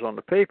dashes on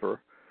the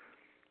paper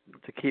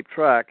to keep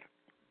track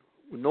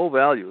with no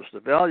values. The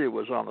value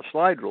was on the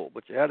slide rule,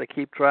 but you had to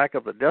keep track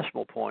of the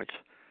decimal points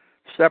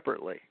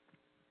separately.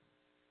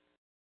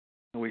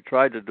 And we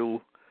tried to do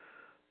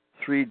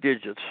 3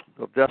 digits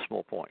of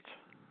decimal points.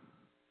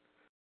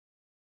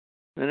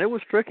 And it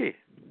was tricky.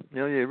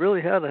 You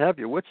really had to have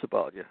your wits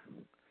about you.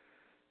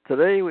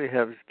 Today we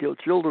have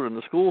children in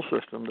the school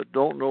system that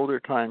don't know their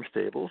times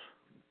tables,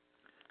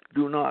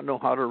 do not know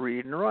how to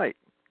read and write.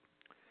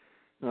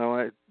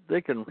 Now,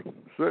 they can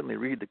certainly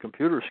read the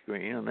computer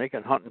screen, and they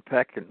can hunt and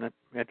peck and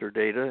enter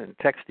data and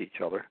text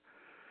each other.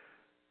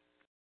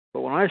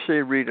 But when I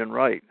say read and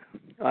write,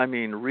 I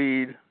mean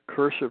read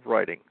cursive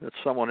writing that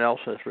someone else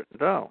has written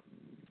down,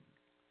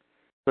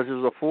 such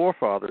as the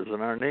forefathers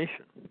in our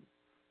nation,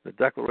 the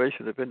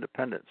Declaration of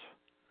Independence,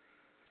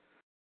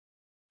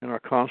 and our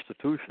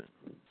Constitution.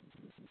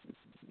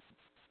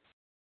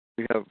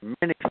 We have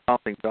many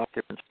founding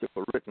documents that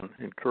were written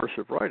in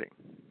cursive writing.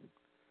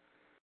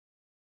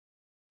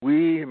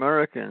 We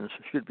Americans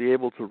should be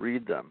able to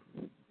read them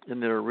in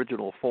their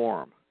original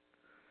form,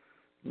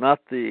 not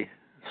the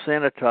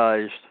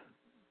sanitized,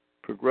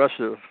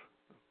 progressive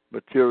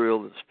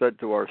material that's fed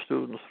to our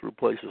students through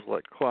places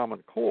like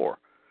Common Core,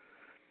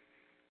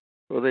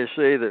 where they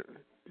say that,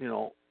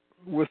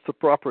 with the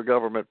proper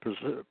government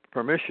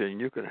permission,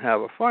 you can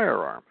have a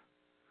firearm.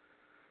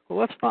 Well,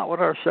 that's not what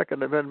our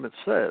Second Amendment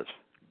says.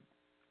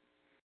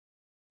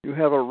 You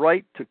have a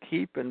right to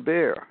keep and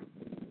bear,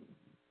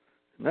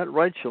 and that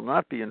right shall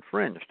not be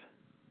infringed.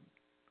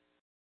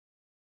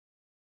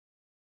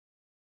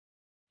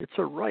 It's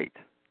a right.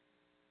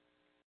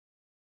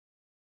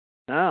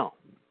 Now,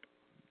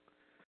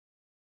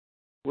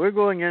 we're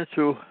going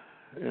into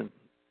in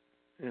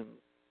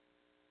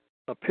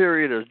a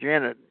period, as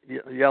Janet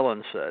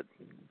Yellen said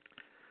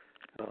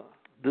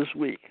this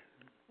week,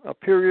 a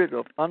period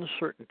of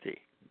uncertainty.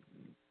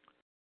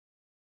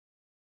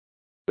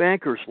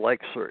 Bankers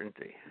like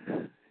certainty.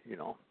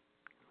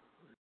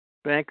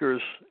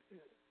 Bankers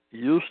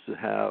used to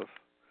have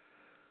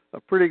a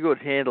pretty good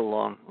handle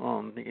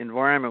on the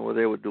environment where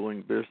they were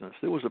doing business.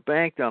 There was a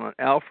bank down in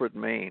Alfred,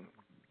 Maine,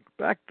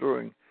 back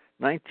during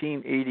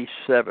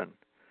 1987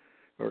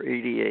 or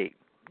 88.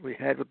 We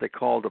had what they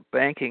called a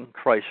banking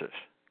crisis.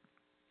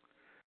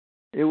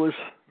 It was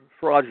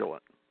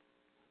fraudulent.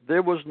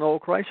 There was no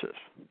crisis.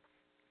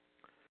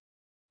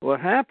 What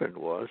happened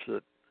was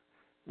that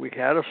we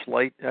had a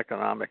slight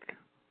economic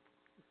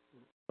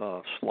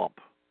slump.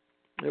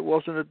 It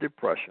wasn't a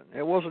depression.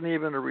 It wasn't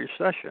even a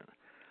recession.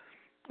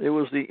 It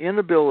was the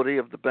inability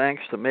of the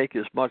banks to make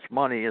as much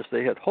money as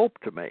they had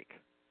hoped to make.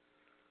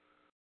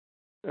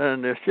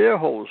 And their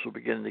shareholders were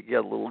beginning to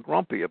get a little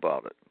grumpy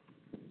about it.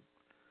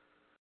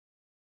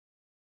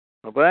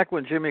 Now, back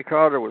when Jimmy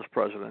Carter was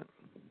president,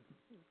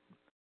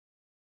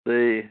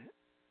 the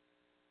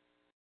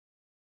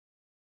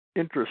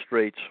interest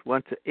rates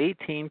went to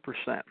 18%.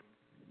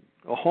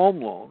 A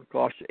home loan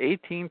cost you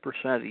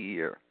 18% a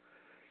year.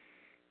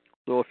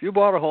 So if you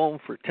bought a home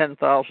for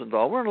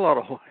 $10,000, weren't a lot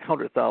of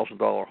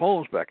 $100,000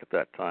 homes back at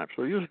that time,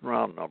 so using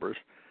round numbers,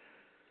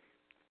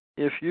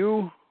 if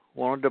you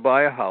wanted to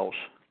buy a house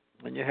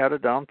and you had a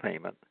down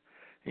payment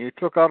and you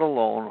took out a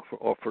loan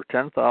for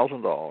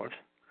 $10,000,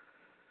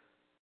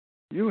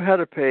 you had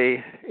to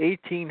pay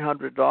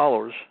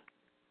 $1,800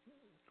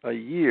 a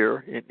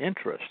year in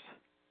interest.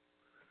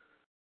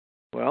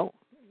 Well,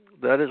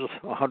 that is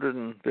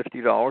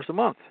 $150 a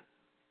month.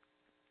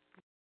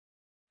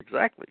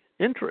 Exactly,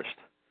 interest.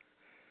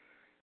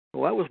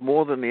 Well, that was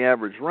more than the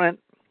average rent,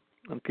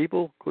 and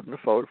people couldn't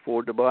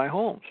afford to buy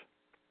homes.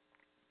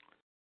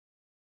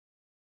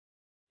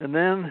 And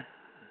then,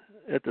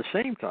 at the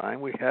same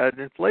time, we had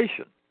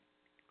inflation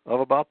of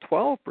about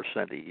 12%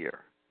 a year,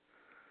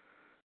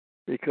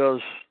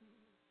 because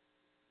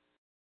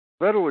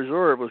the Federal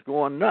Reserve was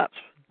going nuts.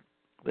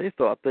 They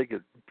thought they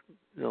could,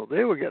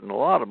 they were getting a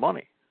lot of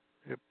money.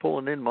 They're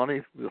pulling in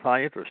money with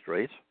high interest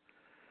rates,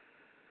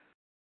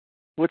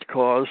 which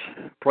caused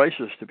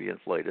prices to be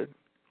inflated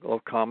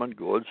of common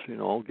goods,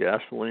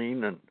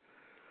 gasoline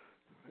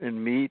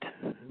and meat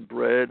and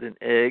bread and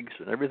eggs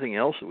and everything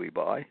else that we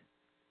buy.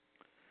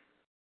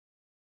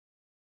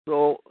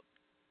 So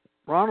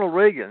Ronald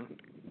Reagan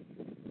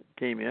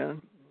came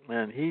in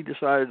and he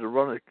decided to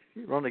run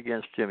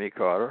against Jimmy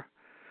Carter.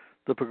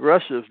 The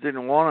progressives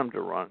didn't want him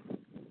to run.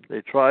 They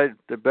tried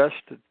their best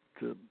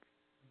to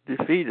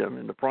defeat him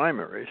in the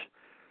primaries.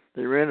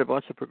 They ran a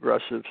bunch of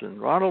progressives,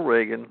 and Ronald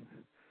Reagan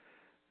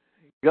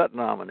got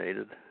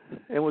nominated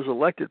and was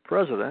elected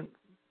president,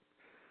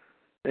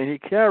 and he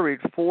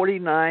carried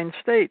 49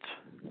 states.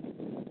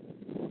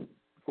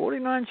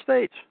 49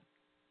 states.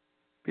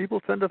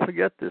 People tend to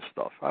forget this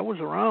stuff. I was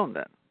around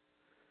then.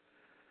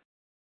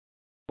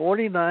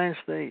 49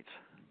 states.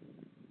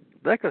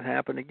 That could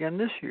happen again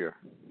this year.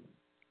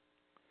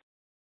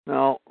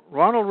 Now,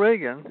 Ronald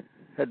Reagan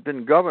had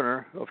been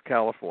governor of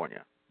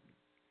California,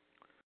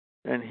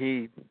 and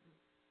he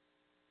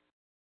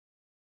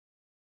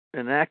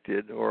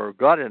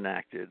got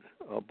enacted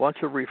a bunch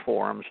of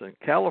reforms, and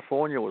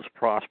California was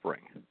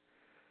prospering.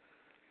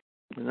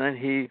 And then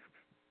he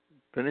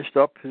finished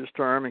up his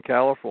term in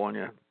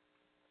California,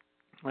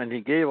 and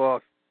he gave a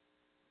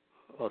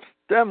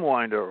stem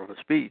winder of a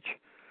speech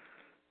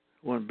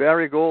when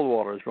Barry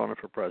Goldwater was running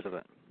for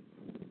president.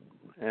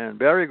 And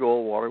Barry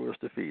Goldwater was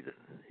defeated.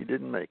 He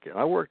didn't make it.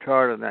 I worked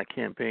hard on that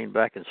campaign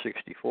back in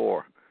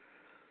 '64.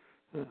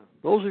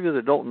 Those of you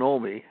that don't know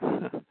me,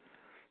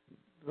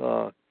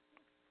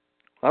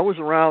 I was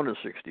around in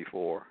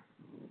 '64,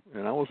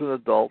 and I was an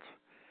adult,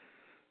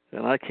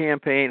 and I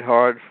campaigned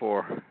hard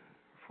for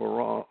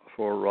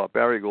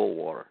Barry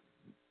Goldwater.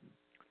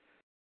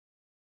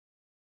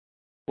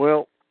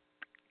 Well,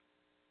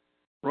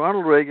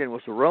 Ronald Reagan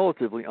was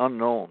relatively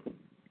unknown.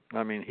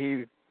 I mean,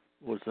 he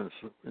was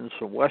in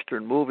some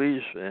Western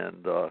movies,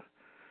 and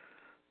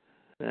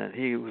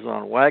he was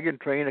on Wagon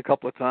Train a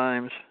couple of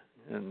times,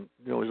 and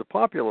he was a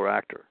popular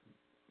actor,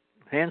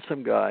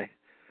 handsome guy,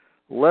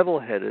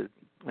 level-headed,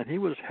 and he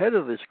was head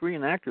of the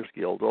Screen Actors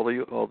Guild, or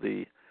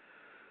the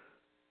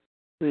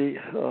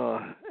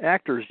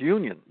Actors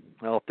Union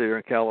out there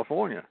in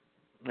California,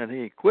 and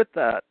he quit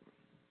that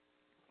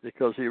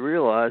because he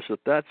realized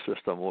that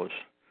system was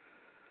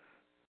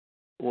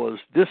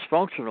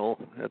dysfunctional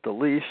at the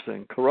least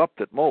and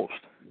corrupt at most.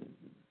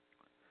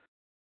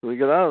 So he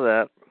got out of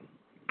that,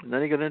 and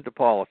then he got into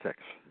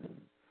politics,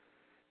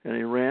 and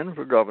he ran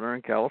for governor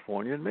in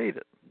California and made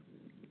it.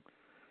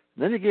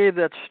 And then he gave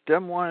that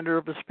stem winder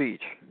of a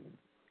speech,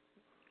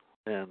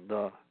 and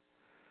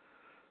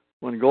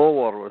when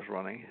Goldwater was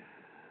running,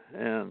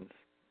 and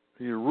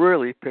he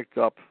really picked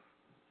up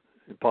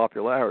in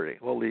popularity.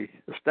 Well, the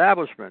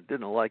establishment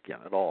didn't like him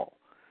at all.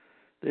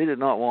 They did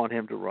not want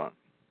him to run.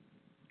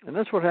 And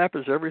that's what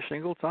happens every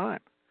single time.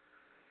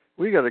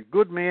 We got a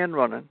good man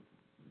running,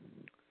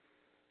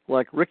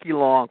 like Ricky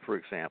Long, for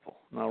example.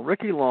 Now,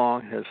 Ricky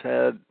Long has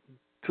had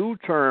 2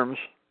 terms,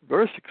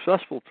 very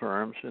successful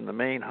terms, in the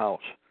Maine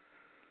House.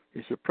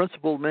 He's a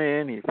principled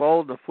man. He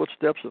followed the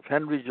footsteps of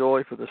Henry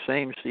Joy for the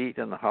same seat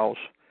in the House.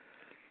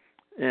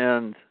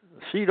 And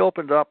the seat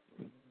opened up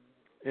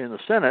in the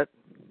Senate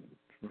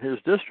from his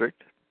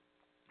district,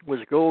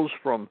 which goes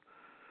from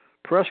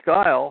Presque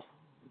Isle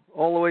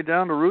all the way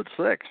down to Route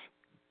 6,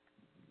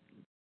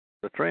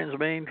 the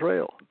Trans-Maine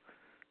Trail.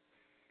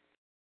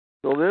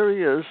 So there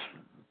he is.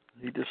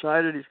 He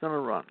decided he's going to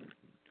run.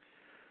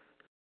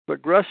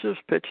 Progressives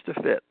pitch to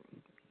fit.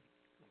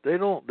 They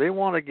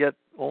want to get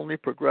only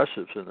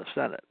progressives in the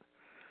Senate.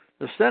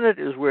 The Senate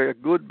is where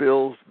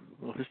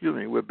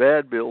where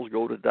bad bills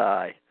go to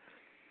die.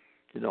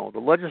 The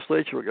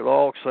legislature will get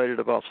all excited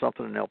about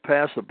something, and they'll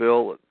pass a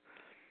bill that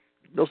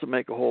doesn't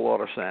make a whole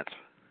lot of sense.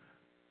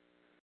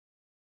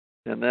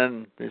 And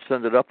then they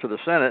send it up to the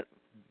Senate,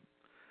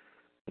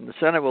 and the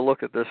Senate will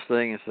look at this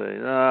thing and say,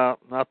 no,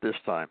 not this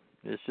time.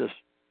 It's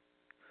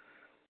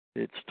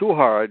too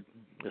hard,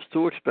 it's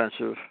too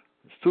expensive,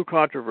 it's too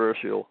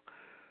controversial.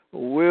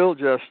 We'll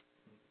just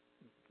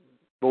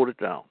vote it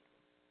down.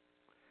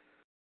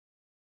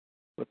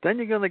 But then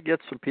you're going to get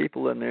some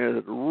people in there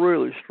that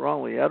really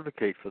strongly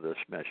advocate for this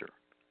measure.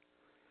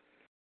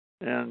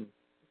 And,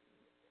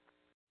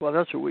 well,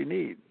 that's what we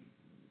need.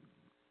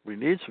 We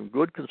need some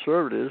good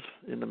conservatives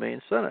in the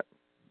Maine Senate.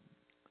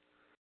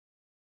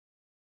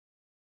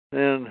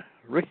 And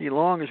Ricky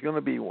Long is going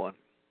to be one.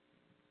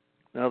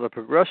 Now, the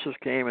progressives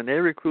came and they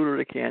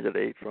recruited a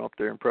candidate from up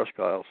there in Presque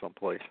Isle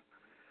someplace.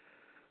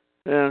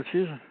 And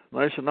she's a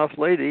nice enough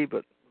lady,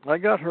 but I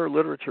got her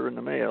literature in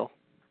the mail.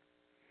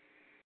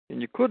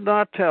 And you could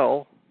not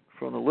tell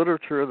from the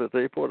literature that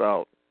they put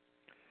out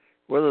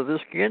whether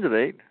this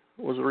candidate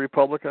was a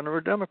Republican or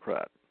a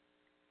Democrat.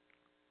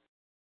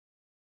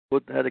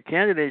 But had a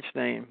candidate's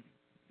name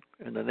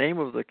and the name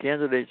of the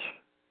candidate's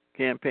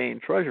campaign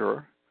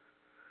treasurer,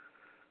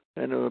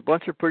 and a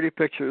bunch of pretty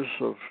pictures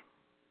of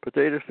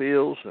potato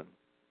fields and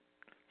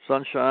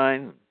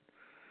sunshine.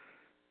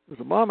 It was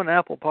a mom and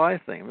apple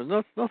pie thing. There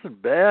was nothing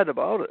bad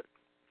about it.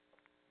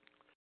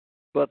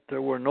 But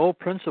there were no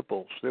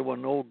principles. There were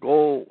no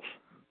goals.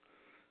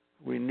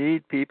 We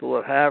need people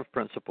that have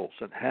principles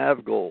and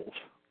have goals.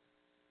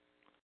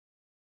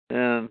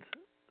 And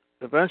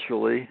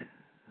eventually,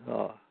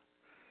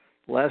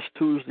 last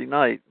Tuesday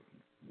night,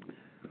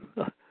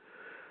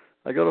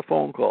 I got a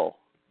phone call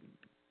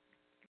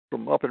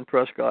from up in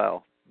Presque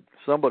Isle.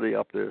 Somebody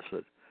up there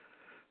said,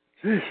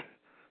 geez,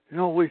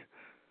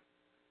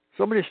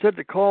 somebody said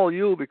to call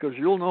you because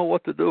you'll know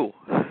what to do.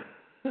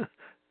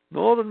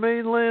 Northern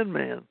Maine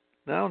landman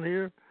down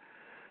here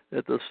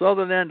at the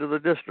southern end of the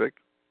district.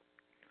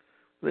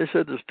 They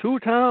said there's 2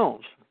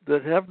 towns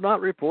that have not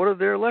reported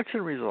their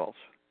election results.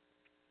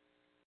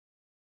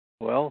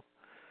 Well,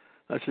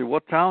 I said,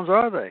 what towns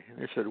are they?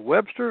 They said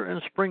Webster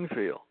and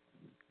Springfield.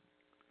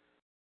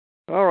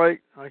 All right,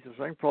 I said,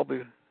 I can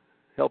probably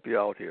help you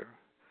out here.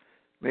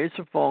 Made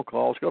some phone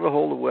calls, got a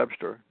hold of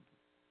Webster.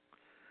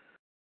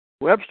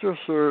 Webster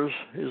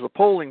is a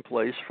polling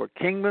place for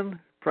Kingman,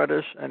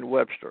 Prentice, and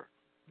Webster.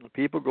 The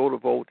people go to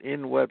vote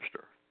in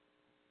Webster.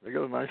 They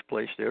got a nice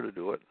place there to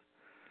do it.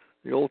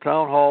 The old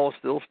town hall is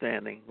still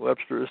standing.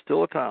 Webster is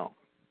still a town.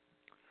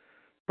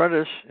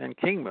 Prentice and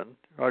Kingman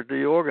are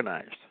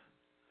deorganized.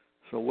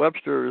 So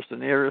Webster is the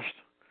nearest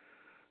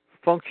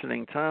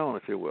functioning town,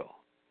 if you will.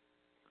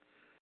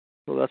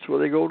 So that's where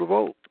they go to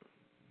vote.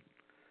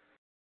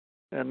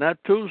 And that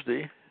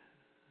Tuesday,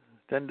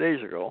 10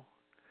 days ago,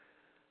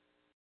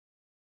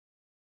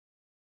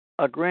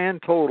 a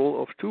grand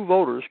total of 2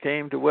 voters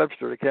came to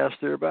Webster to cast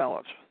their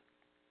ballots.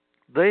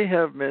 They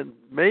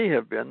may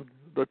have been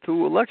the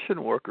 2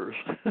 election workers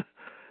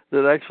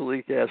that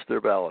actually cast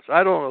their ballots.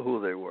 I don't know who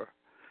they were.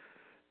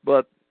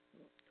 But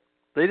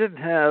they didn't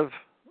have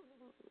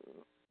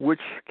which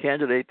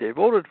candidate they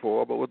voted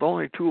for, but with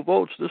only 2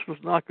 votes, this was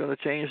not going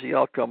to change the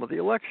outcome of the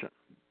election.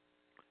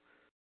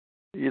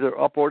 Either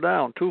up or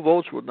down. 2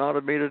 votes would not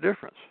have made a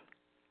difference.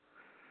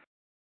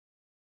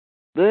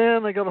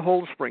 Then they got a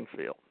hold of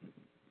Springfield.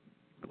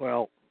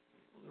 Well,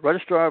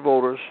 registrar of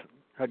voters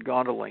had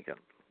gone to Lincoln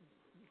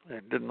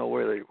and didn't know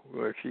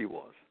where she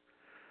was.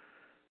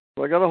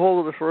 So I got a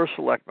hold of the first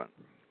selectman,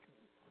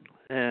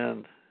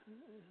 and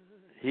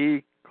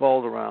he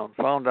called around,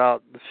 found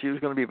out that she was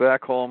going to be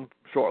back home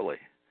shortly,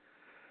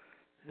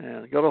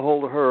 and got a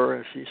hold of her,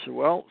 and she said,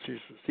 well, she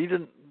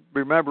didn't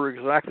remember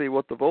exactly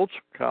what the votes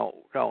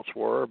counts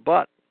were,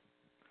 but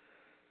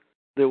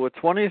there were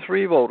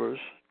 23 voters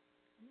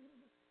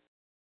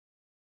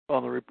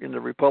in the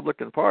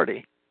Republican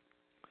Party,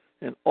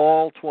 and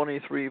all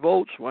 23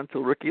 votes went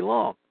to Ricky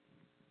Long.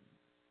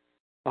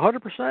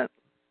 100%.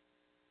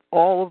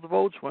 All of the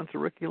votes went to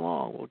Ricky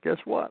Long. Well, guess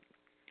what?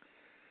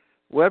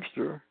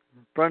 Webster,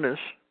 Prentice,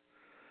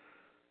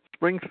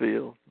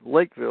 Springfield,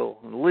 Lakeville,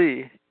 and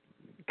Lee,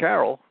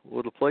 Carroll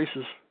were the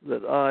places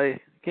that I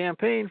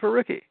campaigned for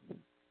Ricky.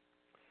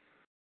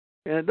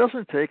 And it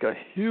doesn't take a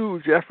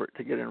huge effort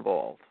to get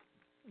involved.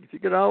 If you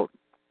get out,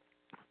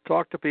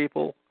 talk to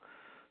people,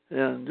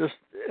 and just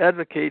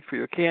advocate for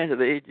your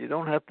candidate, you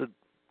don't have to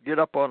get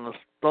up on the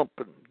stump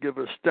and give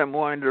a stem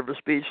winder of a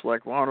speech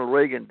like Ronald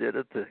Reagan did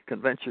at the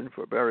convention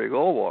for Barry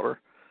Goldwater.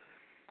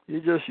 You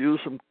just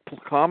use some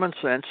common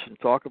sense and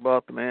talk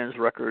about the man's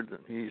record,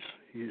 and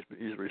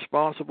he's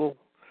responsible,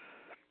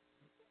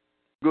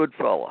 good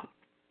fella.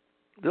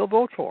 They'll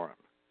vote for him.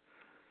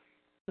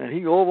 And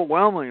he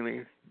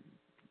overwhelmingly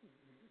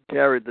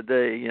carried the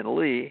day in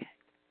Lee,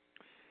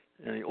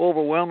 and he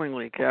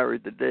overwhelmingly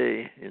carried the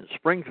day in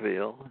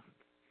Springfield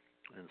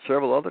and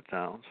several other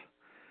towns.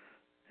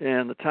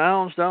 And the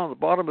towns down at the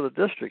bottom of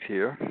the district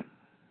here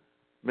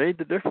made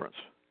the difference.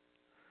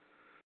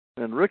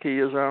 And Ricky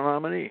is our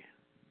nominee.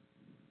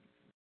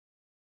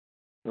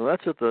 Now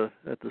that's at the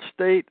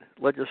state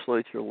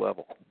legislature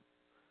level.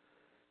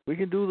 We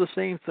can do the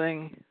same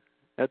thing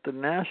at the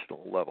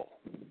national level.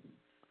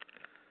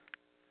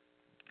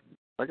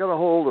 I got a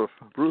hold of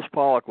Bruce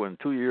Poliquin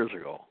 2 years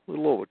ago, a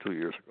little over 2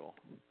 years ago.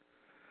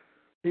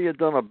 He had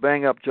done a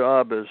bang-up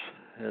job as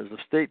the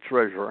state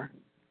treasurer,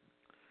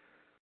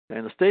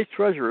 and the state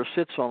treasurer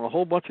sits on a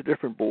whole bunch of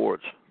different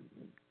boards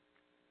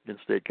in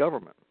state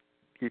government.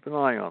 Keep an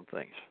eye on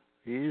things.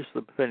 He's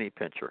the penny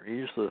pincher.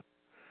 He's the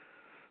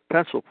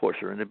pencil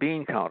pusher and the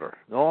bean counter.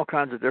 All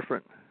kinds of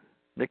different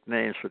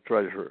nicknames for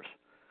treasurers.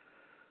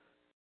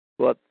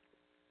 But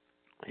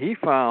he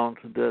found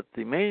that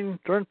the Maine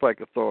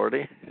Turnpike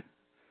Authority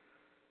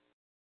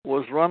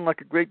was run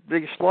like a great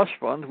big slush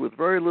fund with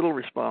very little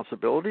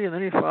responsibility, and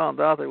then he found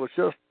out there was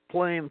just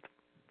plain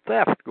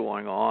theft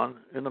going on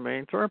in the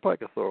Maine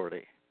Turnpike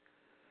Authority.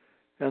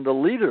 And the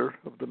leader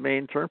of the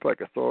Maine Turnpike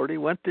Authority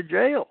went to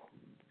jail.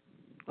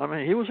 I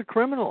mean, he was a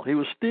criminal. He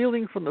was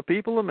stealing from the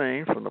people of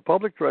Maine, from the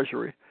public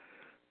treasury,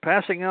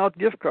 passing out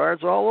gift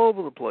cards all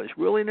over the place,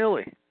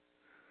 willy-nilly.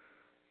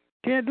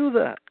 Can't do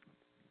that.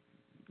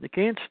 You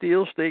can't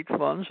steal state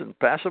funds and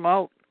pass them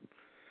out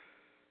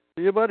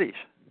to your buddies.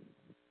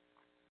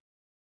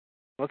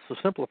 That's the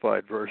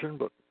simplified version,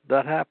 but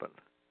that happened.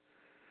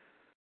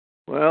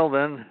 Well,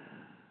 then,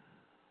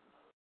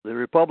 the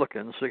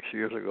Republicans 6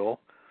 years ago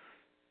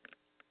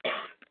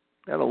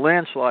had a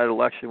landslide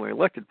election. We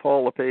elected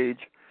Paul LePage,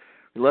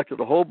 elected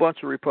a whole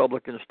bunch of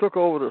Republicans, took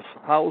over the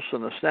House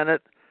and the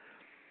Senate,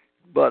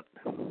 but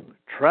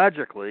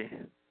tragically,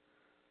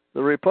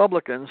 the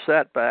Republicans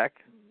sat back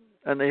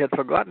and they had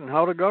forgotten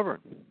how to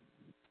govern.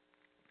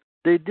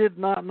 They did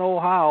not know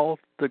how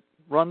to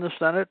run the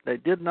Senate. They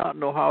did not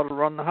know how to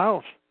run the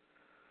House.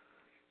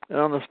 And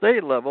on the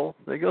state level,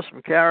 they got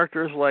some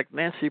characters like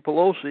Nancy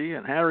Pelosi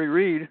and Harry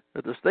Reid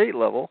at the state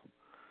level,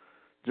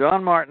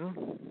 John Martin,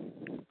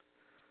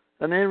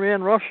 and they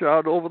ran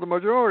roughshod over the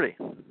majority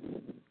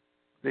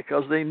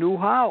because they knew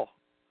how.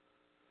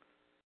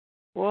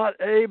 What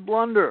a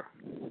blunder.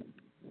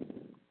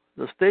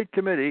 The state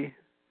committee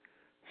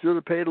should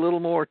have paid a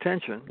little more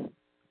attention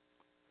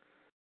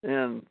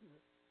and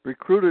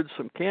recruited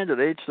some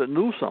candidates that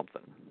knew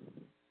something.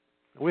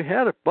 We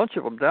had a bunch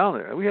of them down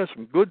there. We had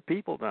some good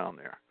people down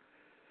there.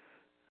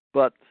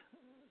 But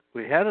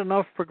we had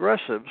enough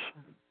progressives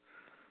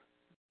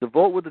to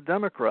vote with the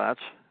Democrats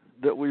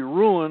that we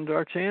ruined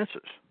our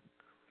chances.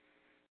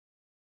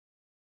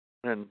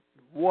 And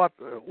what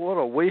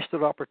a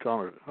wasted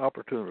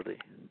opportunity.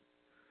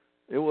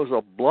 It was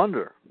a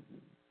blunder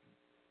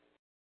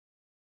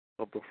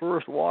of the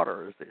first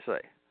water, as they say.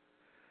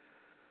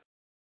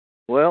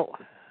 Well,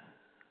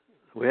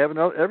 we have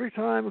another, every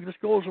time it just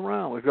goes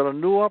around, we've got a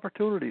new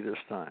opportunity this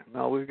time.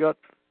 Now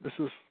this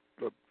is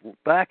the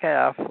back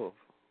half of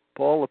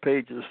Paul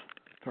LePage's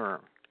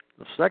term,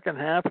 the second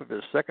half of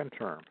his second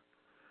term.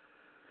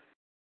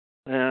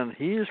 And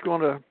he is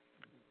going to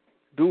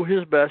do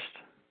his best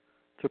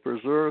to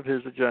preserve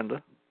his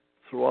agenda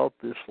throughout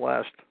this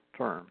last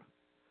term.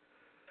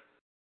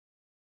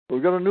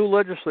 We've got a new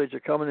legislature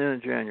coming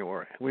in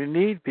January. We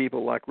need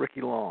people like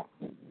Ricky Long.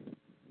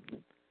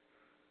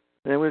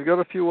 And we've got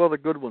a few other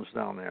good ones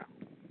down there.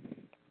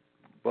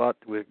 But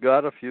we've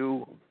got a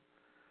few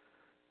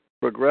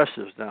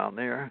progressives down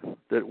there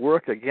that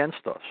work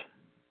against us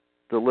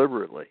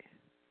deliberately.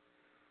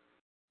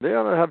 They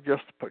ought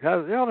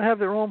to have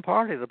their own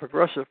party, the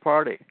Progressive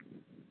Party.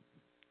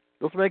 It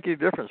doesn't make any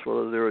difference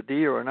whether they're a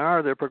D or an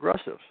R, they're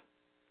progressives.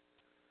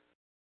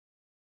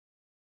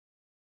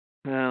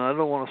 And I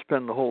don't want to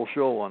spend the whole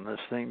show on this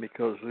thing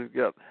because we've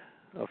got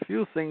a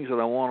few things that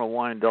I want to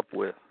wind up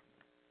with.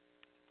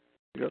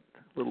 We've got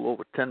a little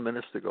over 10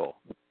 minutes to go.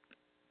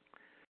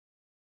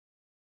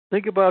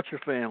 Think about your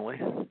family.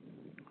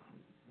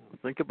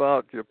 Think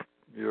about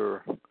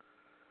your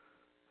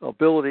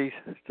ability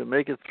to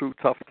make it through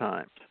tough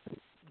times.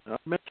 I've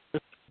mentioned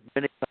this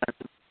many times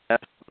in the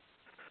past.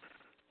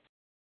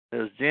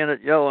 As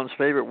Janet Yellen's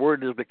favorite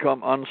word has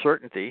become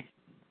uncertainty,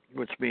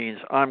 which means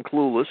I'm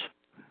clueless.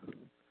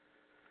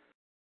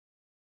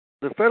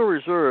 The Federal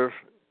Reserve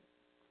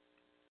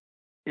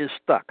is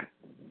stuck.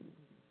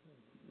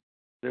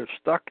 They're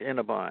stuck in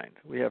a bind.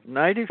 We have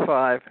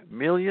 95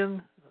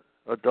 million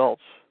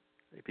adults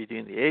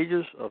between the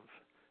ages of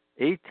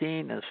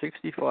 18 and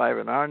 65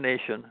 in our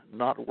nation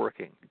not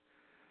working.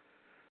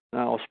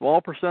 Now, a small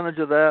percentage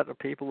of that are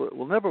people that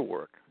will never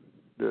work.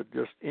 They're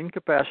just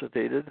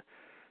incapacitated,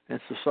 and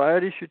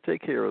society should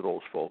take care of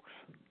those folks.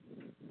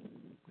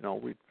 You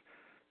know,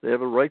 they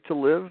have a right to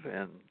live,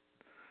 and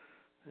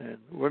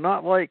we're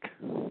not like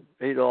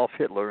Adolf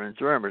Hitler in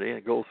Germany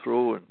and go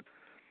through and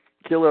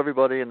kill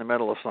everybody in the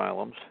mental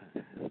asylums,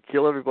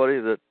 kill everybody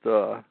that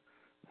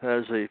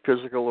has a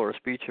physical or a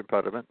speech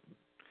impediment,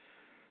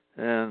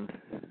 and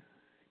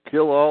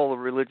kill all the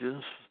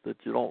religions that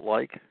you don't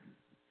like,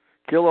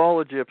 kill all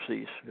the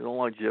gypsies. You don't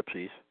like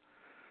gypsies.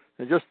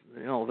 And just,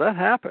 that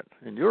happened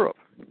in Europe.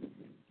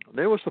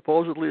 They were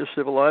supposedly a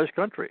civilized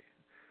country.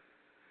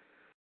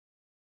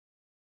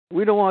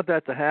 We don't want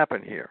that to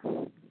happen here.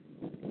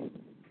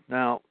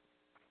 Now,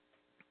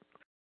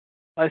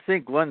 I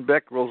think Glenn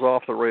Beck goes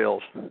off the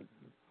rails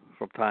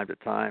from time to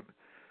time,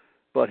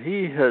 but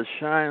he has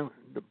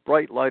the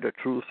bright light of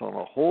truth on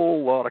a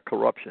whole lot of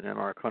corruption in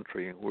our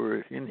country, and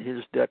we're in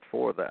his debt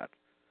for that.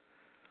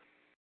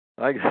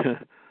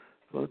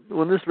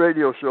 When this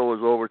radio show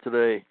is over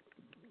today,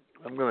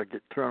 I'm going to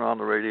turn on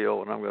the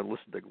radio and I'm going to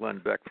listen to Glenn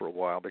Beck for a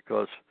while,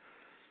 because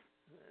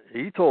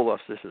he told us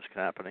this is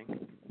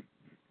happening,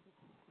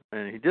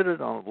 and he did it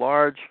on a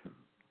large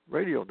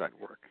radio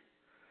network.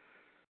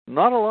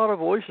 Not a lot of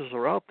voices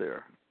are out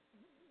there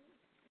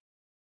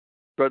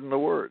spreading the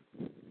word.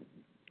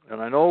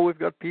 And I know we've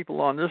got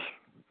people on this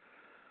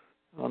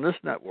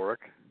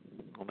network,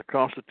 on the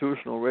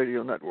Constitutional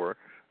Radio Network,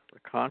 the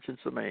Conscience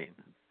of Maine.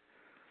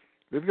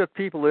 We've got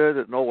people there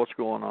that know what's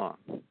going on.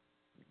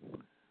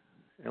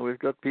 And we've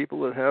got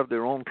people that have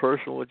their own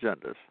personal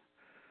agendas.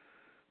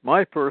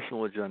 My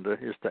personal agenda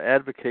is to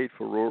advocate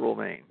for rural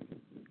Maine.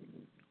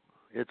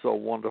 It's a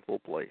wonderful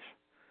place.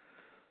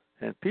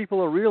 And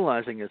people are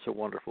realizing it's a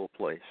wonderful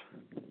place.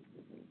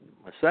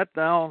 I sat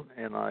down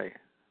and I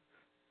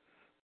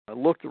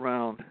looked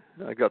around.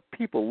 I got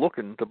people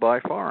looking to buy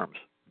farms.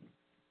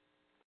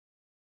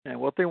 And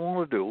what they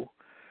want to do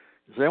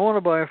is they want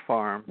to buy a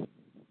farm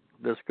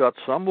that's got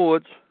some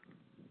woods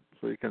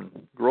so you can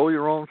grow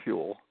your own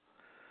fuel.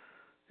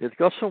 It's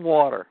got some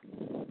water,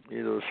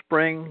 either a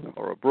spring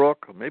or a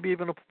brook, or maybe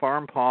even a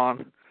farm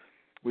pond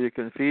where you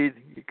can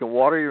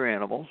water your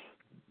animals.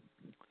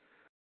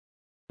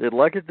 They'd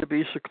like it to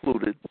be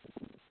secluded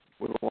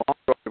with a long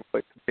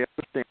driveway. They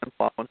understand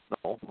plow and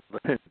snow.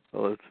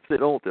 If they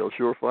don't, they'll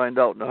sure find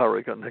out in a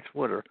hurry next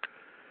winter.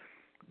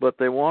 But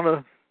they want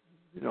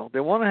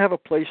to have a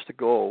place to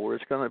go where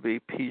it's going to be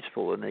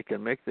peaceful and they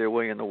can make their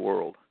way in the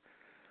world.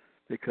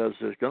 Because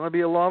there's going to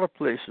be a lot of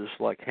places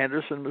like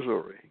Henderson,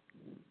 Missouri,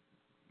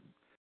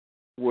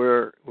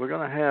 where we're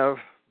going to have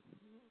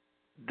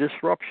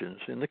disruptions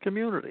in the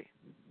community.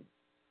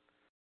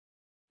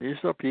 These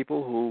are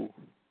people who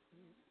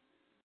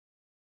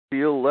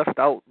feel left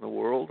out in the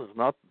world. It's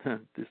not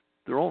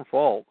their own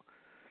fault.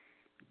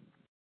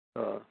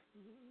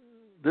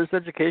 There's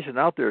education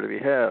out there to be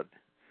had.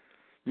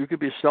 You could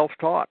be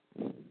self-taught.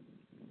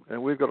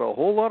 And we've got a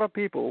whole lot of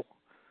people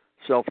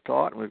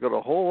self-taught, and we've got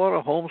a whole lot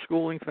of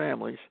homeschooling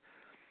families.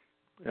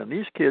 And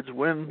these kids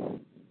win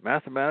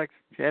mathematics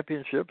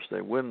championships.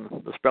 They win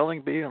the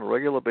spelling bee on a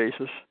regular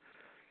basis.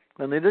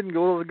 And they didn't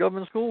go to the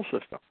government school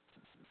system.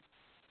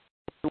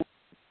 They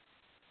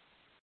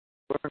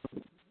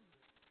learn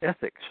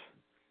ethics.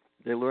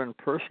 They learn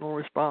personal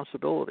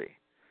responsibility.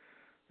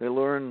 They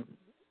learn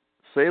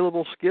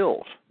saleable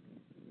skills.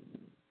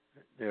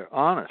 They're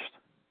honest.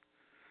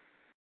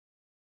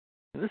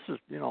 And this is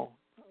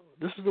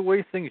the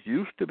way things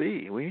used to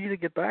be. We need to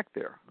get back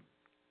there.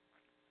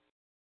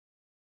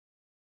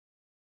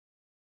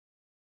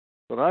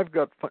 But I've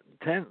got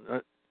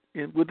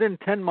within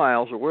 10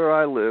 miles of where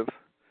I live,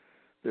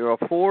 there are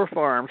 4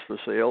 farms for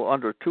sale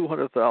under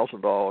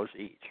 $200,000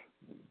 each.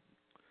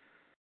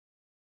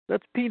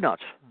 That's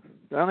peanuts.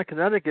 Down in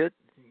Connecticut,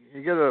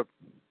 you get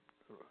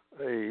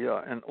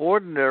an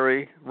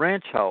ordinary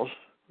ranch house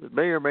that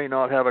may or may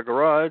not have a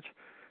garage,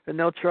 and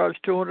they'll charge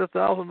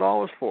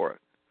 $200,000 for it.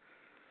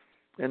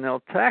 And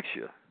they'll tax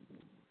you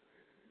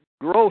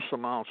gross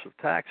amounts of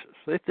taxes.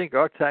 They think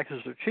our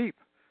taxes are cheap.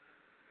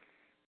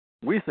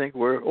 We think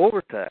we're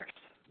overtaxed.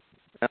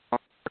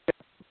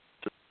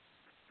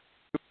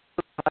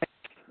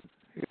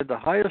 The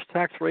highest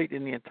tax rate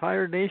in the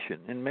entire nation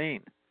in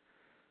Maine,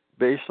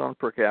 based on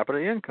per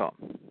capita income.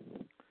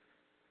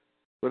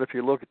 But if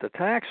you look at the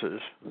taxes,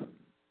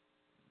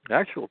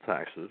 actual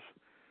taxes,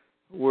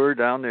 we're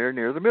down there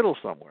near the middle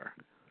somewhere.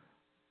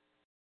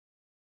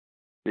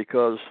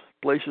 Because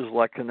places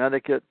like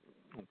Connecticut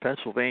and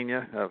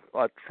Pennsylvania have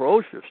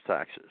atrocious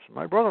taxes.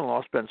 My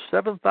brother-in-law spends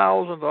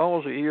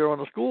 $7,000 a year on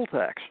the school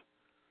tax.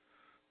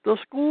 The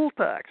school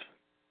tax.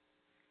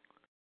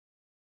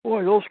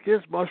 Boy, those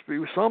kids must be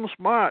some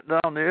smart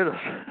down there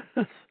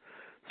to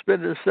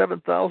spending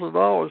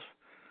 $7,000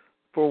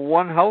 for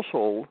one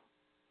household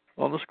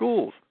on the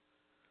schools.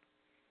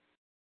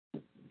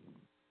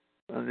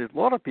 And a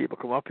lot of people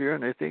come up here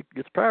and they think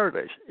it's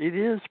paradise. It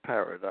is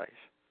paradise.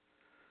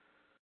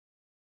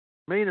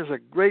 Maine is a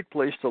great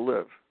place to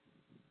live.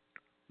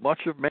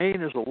 Much of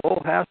Maine is a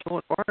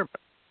low-hassle environment.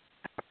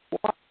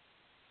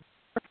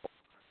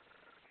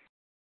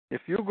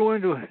 If you're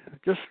going to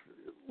just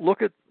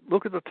look at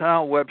the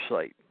town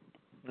website,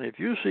 and if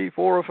you see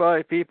 4 or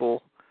 5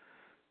 people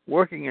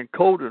working in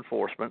code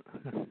enforcement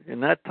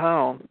in that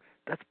town,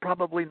 that's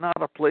probably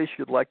not a place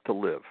you'd like to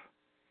live.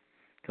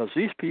 Because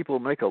these people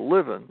make a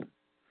living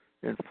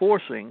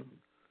enforcing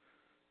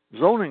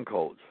zoning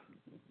codes,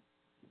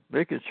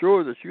 making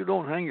sure that you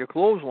don't hang your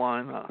clothes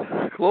on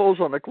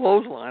the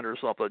clothesline or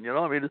something. You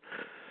know, I mean,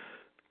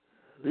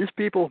 these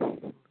people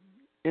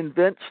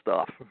invent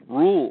stuff,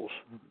 rules.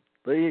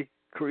 They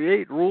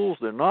create rules.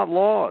 They're not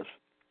laws.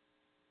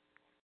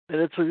 And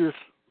it's just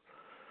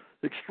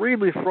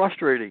extremely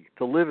frustrating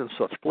to live in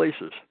such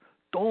places.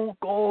 Don't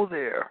go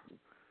there.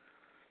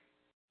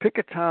 Pick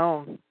a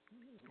town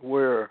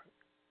where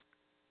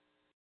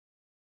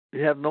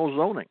you have no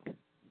zoning.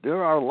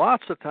 There are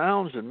lots of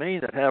towns in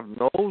Maine that have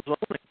no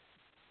zoning.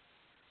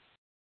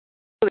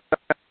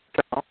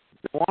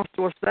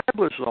 to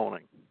establish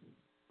zoning.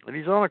 And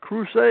he's on a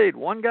crusade,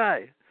 one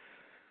guy,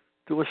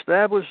 to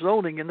establish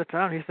zoning in the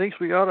town. He thinks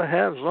we ought to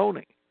have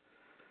zoning.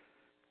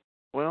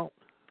 Well,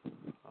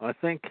 I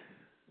think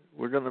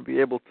we're going to be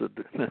able to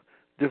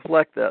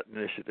deflect that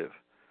initiative.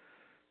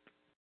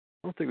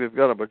 I don't think we've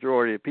got a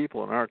majority of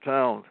people in our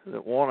town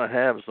that want to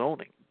have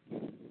zoning.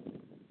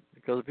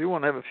 Because if you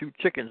want to have a few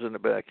chickens in the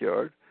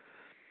backyard,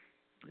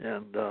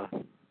 and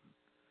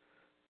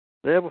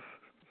they have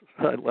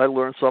I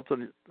learned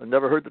something. I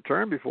never heard the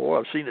term before.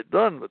 I've seen it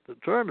done, but the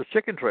term is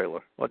chicken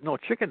trailer. No,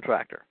 chicken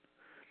tractor.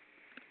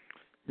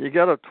 You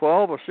got a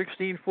 12 or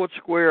 16-foot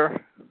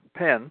square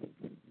pen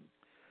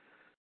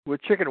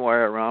with chicken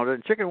wire around it,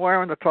 and chicken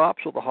wire on the top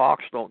so the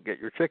hawks don't get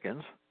your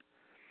chickens.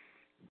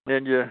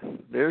 And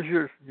there's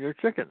your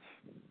chickens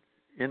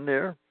in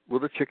there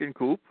with a chicken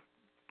coop.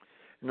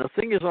 And the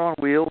thing is on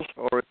wheels,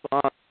 or it's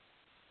on.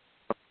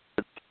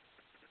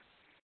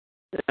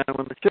 And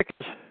when the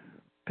chickens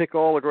pick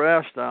all the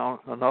grass down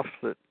enough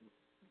that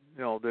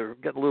they're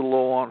getting a little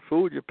low on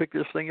food, you pick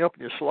this thing up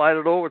and you slide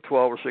it over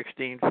 12 or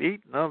 16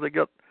 feet. Now they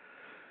can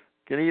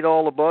eat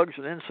all the bugs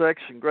and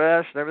insects and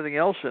grass and everything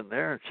else in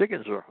there. And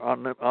chickens are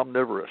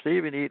omnivorous. They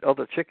even eat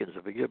other chickens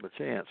if you give them a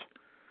chance.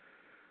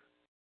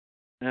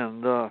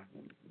 And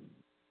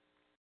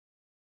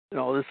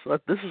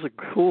this is a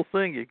cool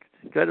thing. You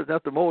guy doesn't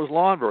have to mow his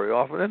lawn very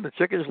often, and the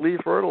chickens leave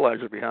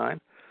fertilizer behind.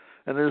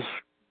 And there's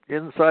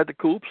inside the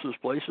coops, there's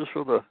places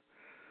for the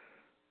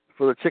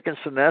chickens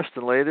to nest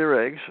and lay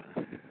their eggs,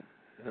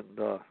 and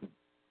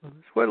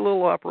it's quite a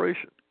little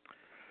operation.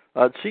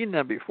 I'd seen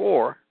them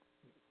before,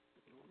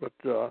 but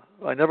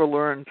I never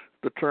learned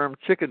the term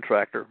chicken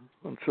tractor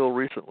until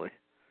recently,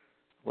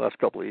 the last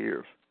couple of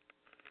years.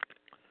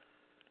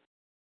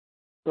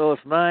 So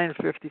it's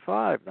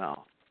 9:55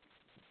 now.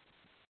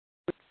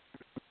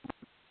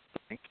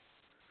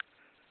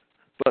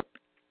 But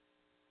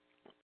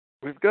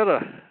we've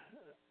got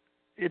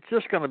it's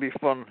just going to be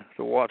fun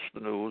to watch the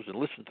news and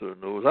listen to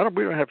the news.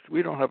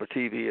 We don't have a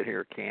TV at here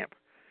at camp.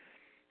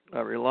 I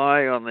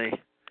rely on the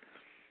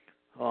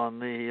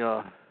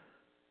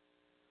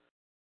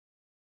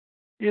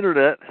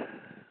internet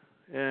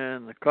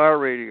and the car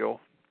radio,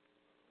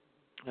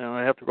 and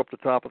I have to go up the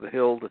top of the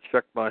hill to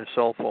check my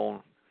cell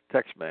phone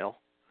text mail.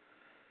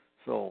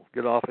 So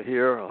get off of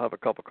here, I'll have a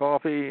cup of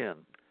coffee and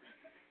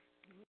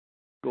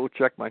go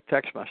check my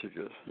text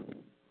messages.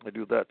 I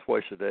do that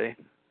twice a day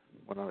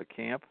when I'm at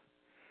camp.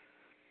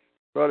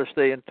 Try to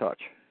stay in touch.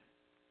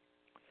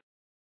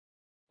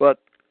 But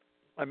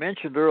I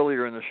mentioned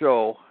earlier in the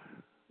show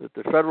that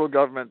the federal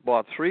government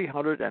bought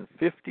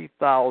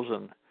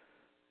 350,000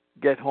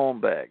 get-home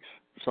bags.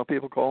 Some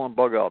people call them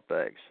bug-out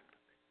bags.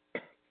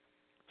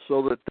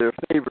 So that their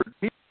favored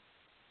people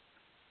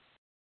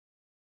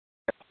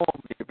at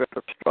home the event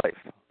of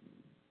strife.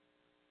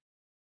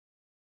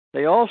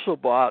 They also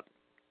bought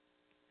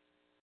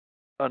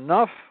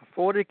enough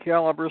 40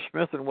 caliber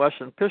Smith &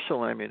 Wesson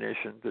pistol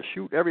ammunition to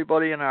shoot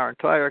everybody in our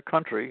entire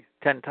country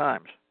 10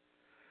 times.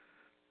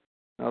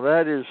 Now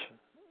that is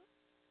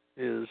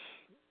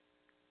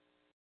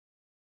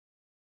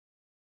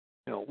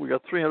we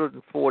got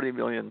 340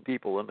 million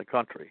people in the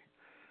country.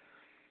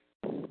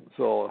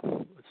 So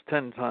it's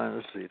 10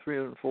 times, let's see,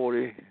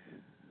 340,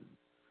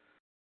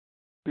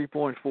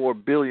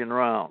 3.4 billion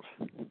rounds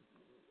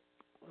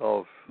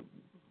of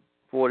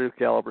 40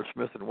 caliber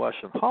Smith &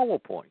 Wesson hollow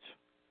points.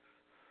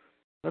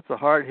 That's a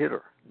hard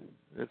hitter.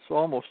 It's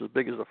almost as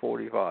big as a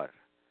 45.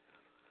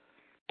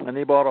 And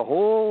they bought a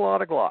whole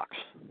lot of Glocks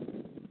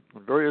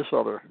and various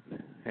other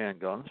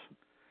handguns.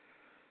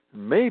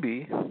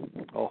 Maybe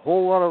a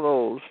whole lot of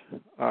those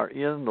are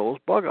in those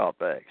bug-out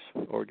bags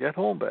or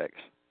get-home bags.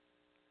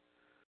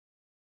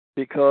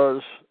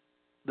 Because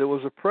there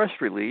was a press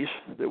release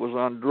that was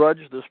on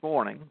Drudge this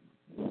morning.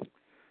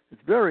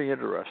 It's very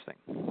interesting.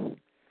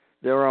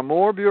 There are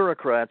more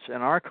bureaucrats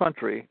in our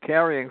country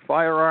carrying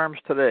firearms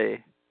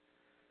today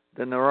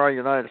than there are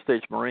United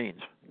States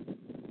Marines.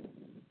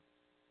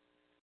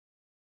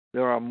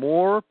 There are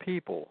more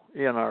people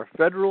in our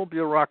federal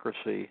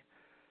bureaucracy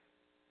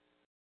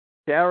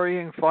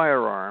carrying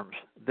firearms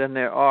than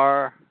there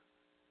are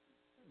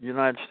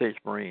United States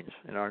Marines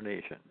in our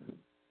nation.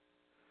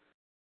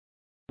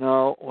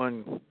 Now,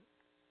 when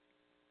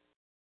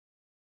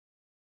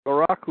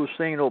Barack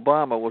Hussein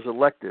Obama was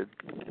elected,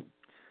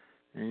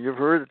 and you've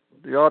heard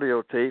the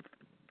audio tape,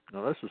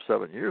 now this was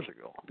 7 years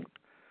ago,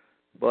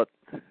 but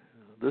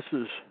this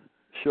is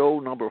show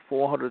number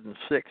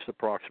 406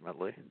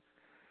 approximately.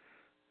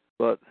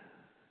 But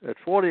at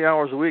 40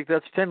 hours a week,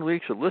 that's 10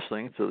 weeks of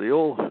listening to the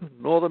old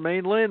Northern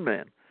Maine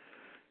landman.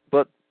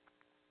 But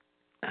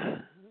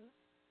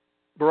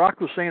Barack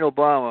Hussein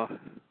Obama,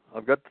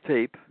 I've got the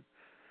tape,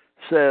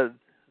 said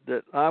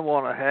that I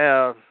want to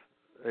have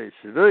a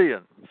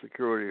civilian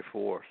security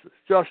force that's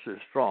just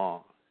as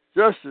strong,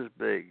 just as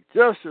big,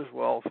 just as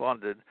well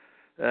funded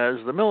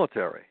as the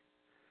military.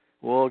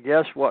 Well,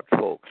 guess what,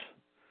 folks?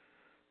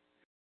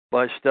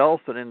 By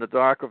stealth and in the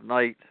dark of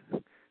night,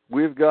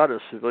 we've got a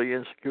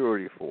civilian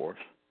security force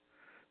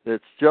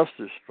that's just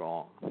as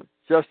strong,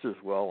 just as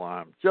well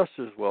armed, just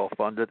as well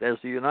funded as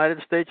the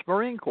United States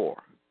Marine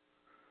Corps.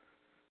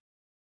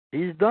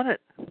 He's done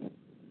it.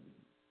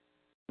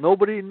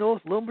 Nobody knows,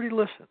 nobody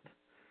listened.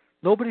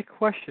 Nobody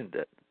questioned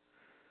it.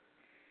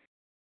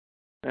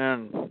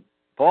 And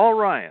Paul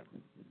Ryan,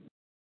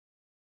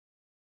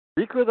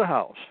 Speaker of the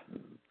House,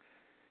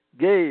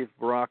 gave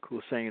Barack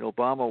Hussein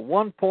Obama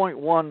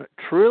 $1.1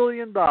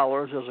 trillion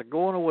as a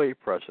going-away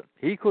present.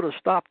 He could have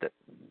stopped it.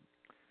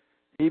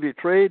 He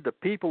betrayed the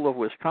people of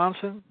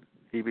Wisconsin,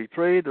 he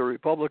betrayed the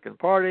Republican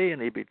Party,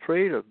 and he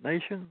betrayed a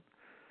nation,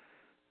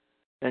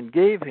 and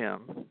gave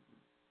him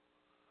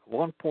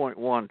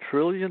 $1.1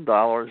 trillion.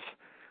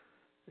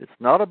 It's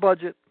not a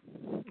budget.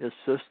 It's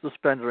just the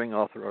spending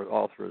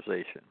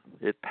authorization.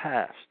 It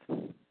passed.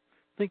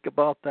 Think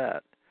about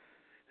that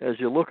as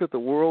you look at the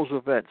world's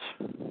events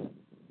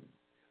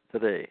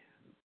today.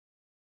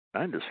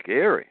 Kind of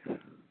scary.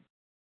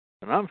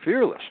 And I'm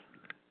fearless.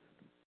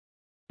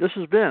 This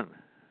has been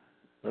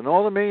the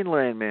Northern Maine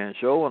Landman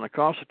Show on the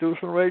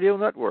Constitutional Radio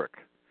Network,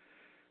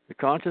 the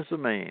Conscience of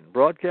Maine.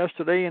 Broadcast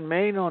today in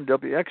Maine on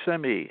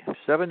WXME,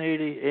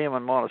 780 AM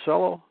in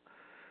Monticello,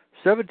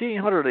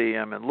 1700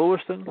 AM in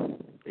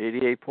Lewiston,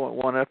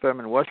 88.1 FM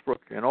in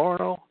Westbrook and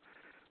Orono,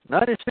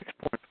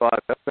 96.5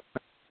 FM.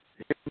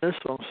 Hearing this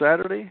on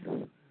Saturday,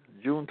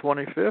 June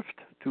 25th,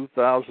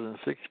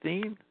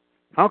 2016.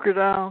 Hunker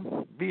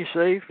down, be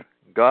safe,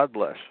 God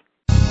bless.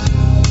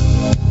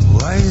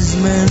 Wise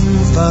men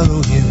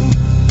follow him,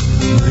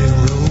 they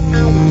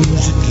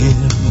rose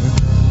again.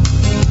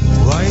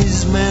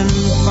 Wise men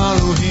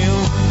follow him,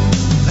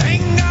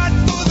 thank God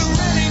for the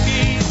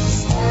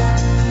renegades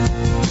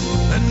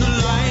and the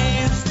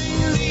lions they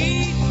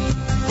lead.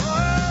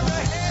 Far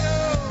ahead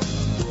of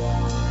their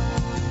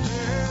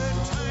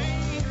time.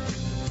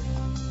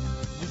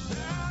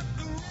 Without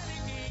the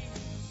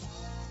renegades,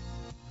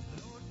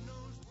 Lord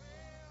knows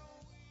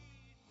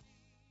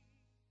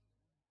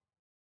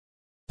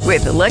where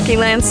With the Lucky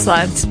Land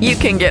Slots, you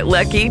can get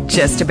lucky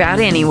just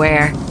about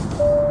anywhere.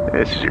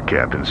 This is your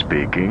captain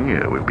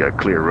speaking. We've got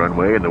clear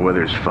runway and the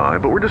weather's fine,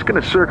 but we're just going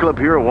to circle up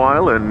here a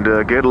while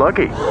and get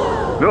lucky.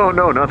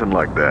 No, nothing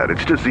like that.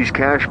 It's just these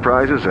cash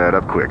prizes add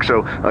up quick.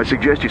 So I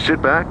suggest you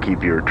sit back,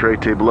 keep your tray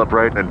table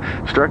upright, and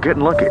start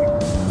getting lucky.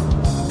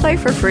 Play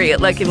for free at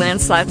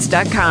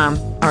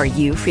LuckyLandSlots.com. Are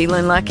you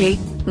feeling lucky?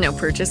 No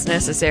purchase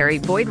necessary.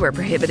 Void where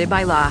prohibited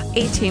by law.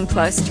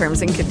 18+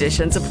 terms and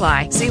conditions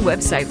apply. See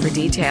website for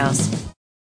details.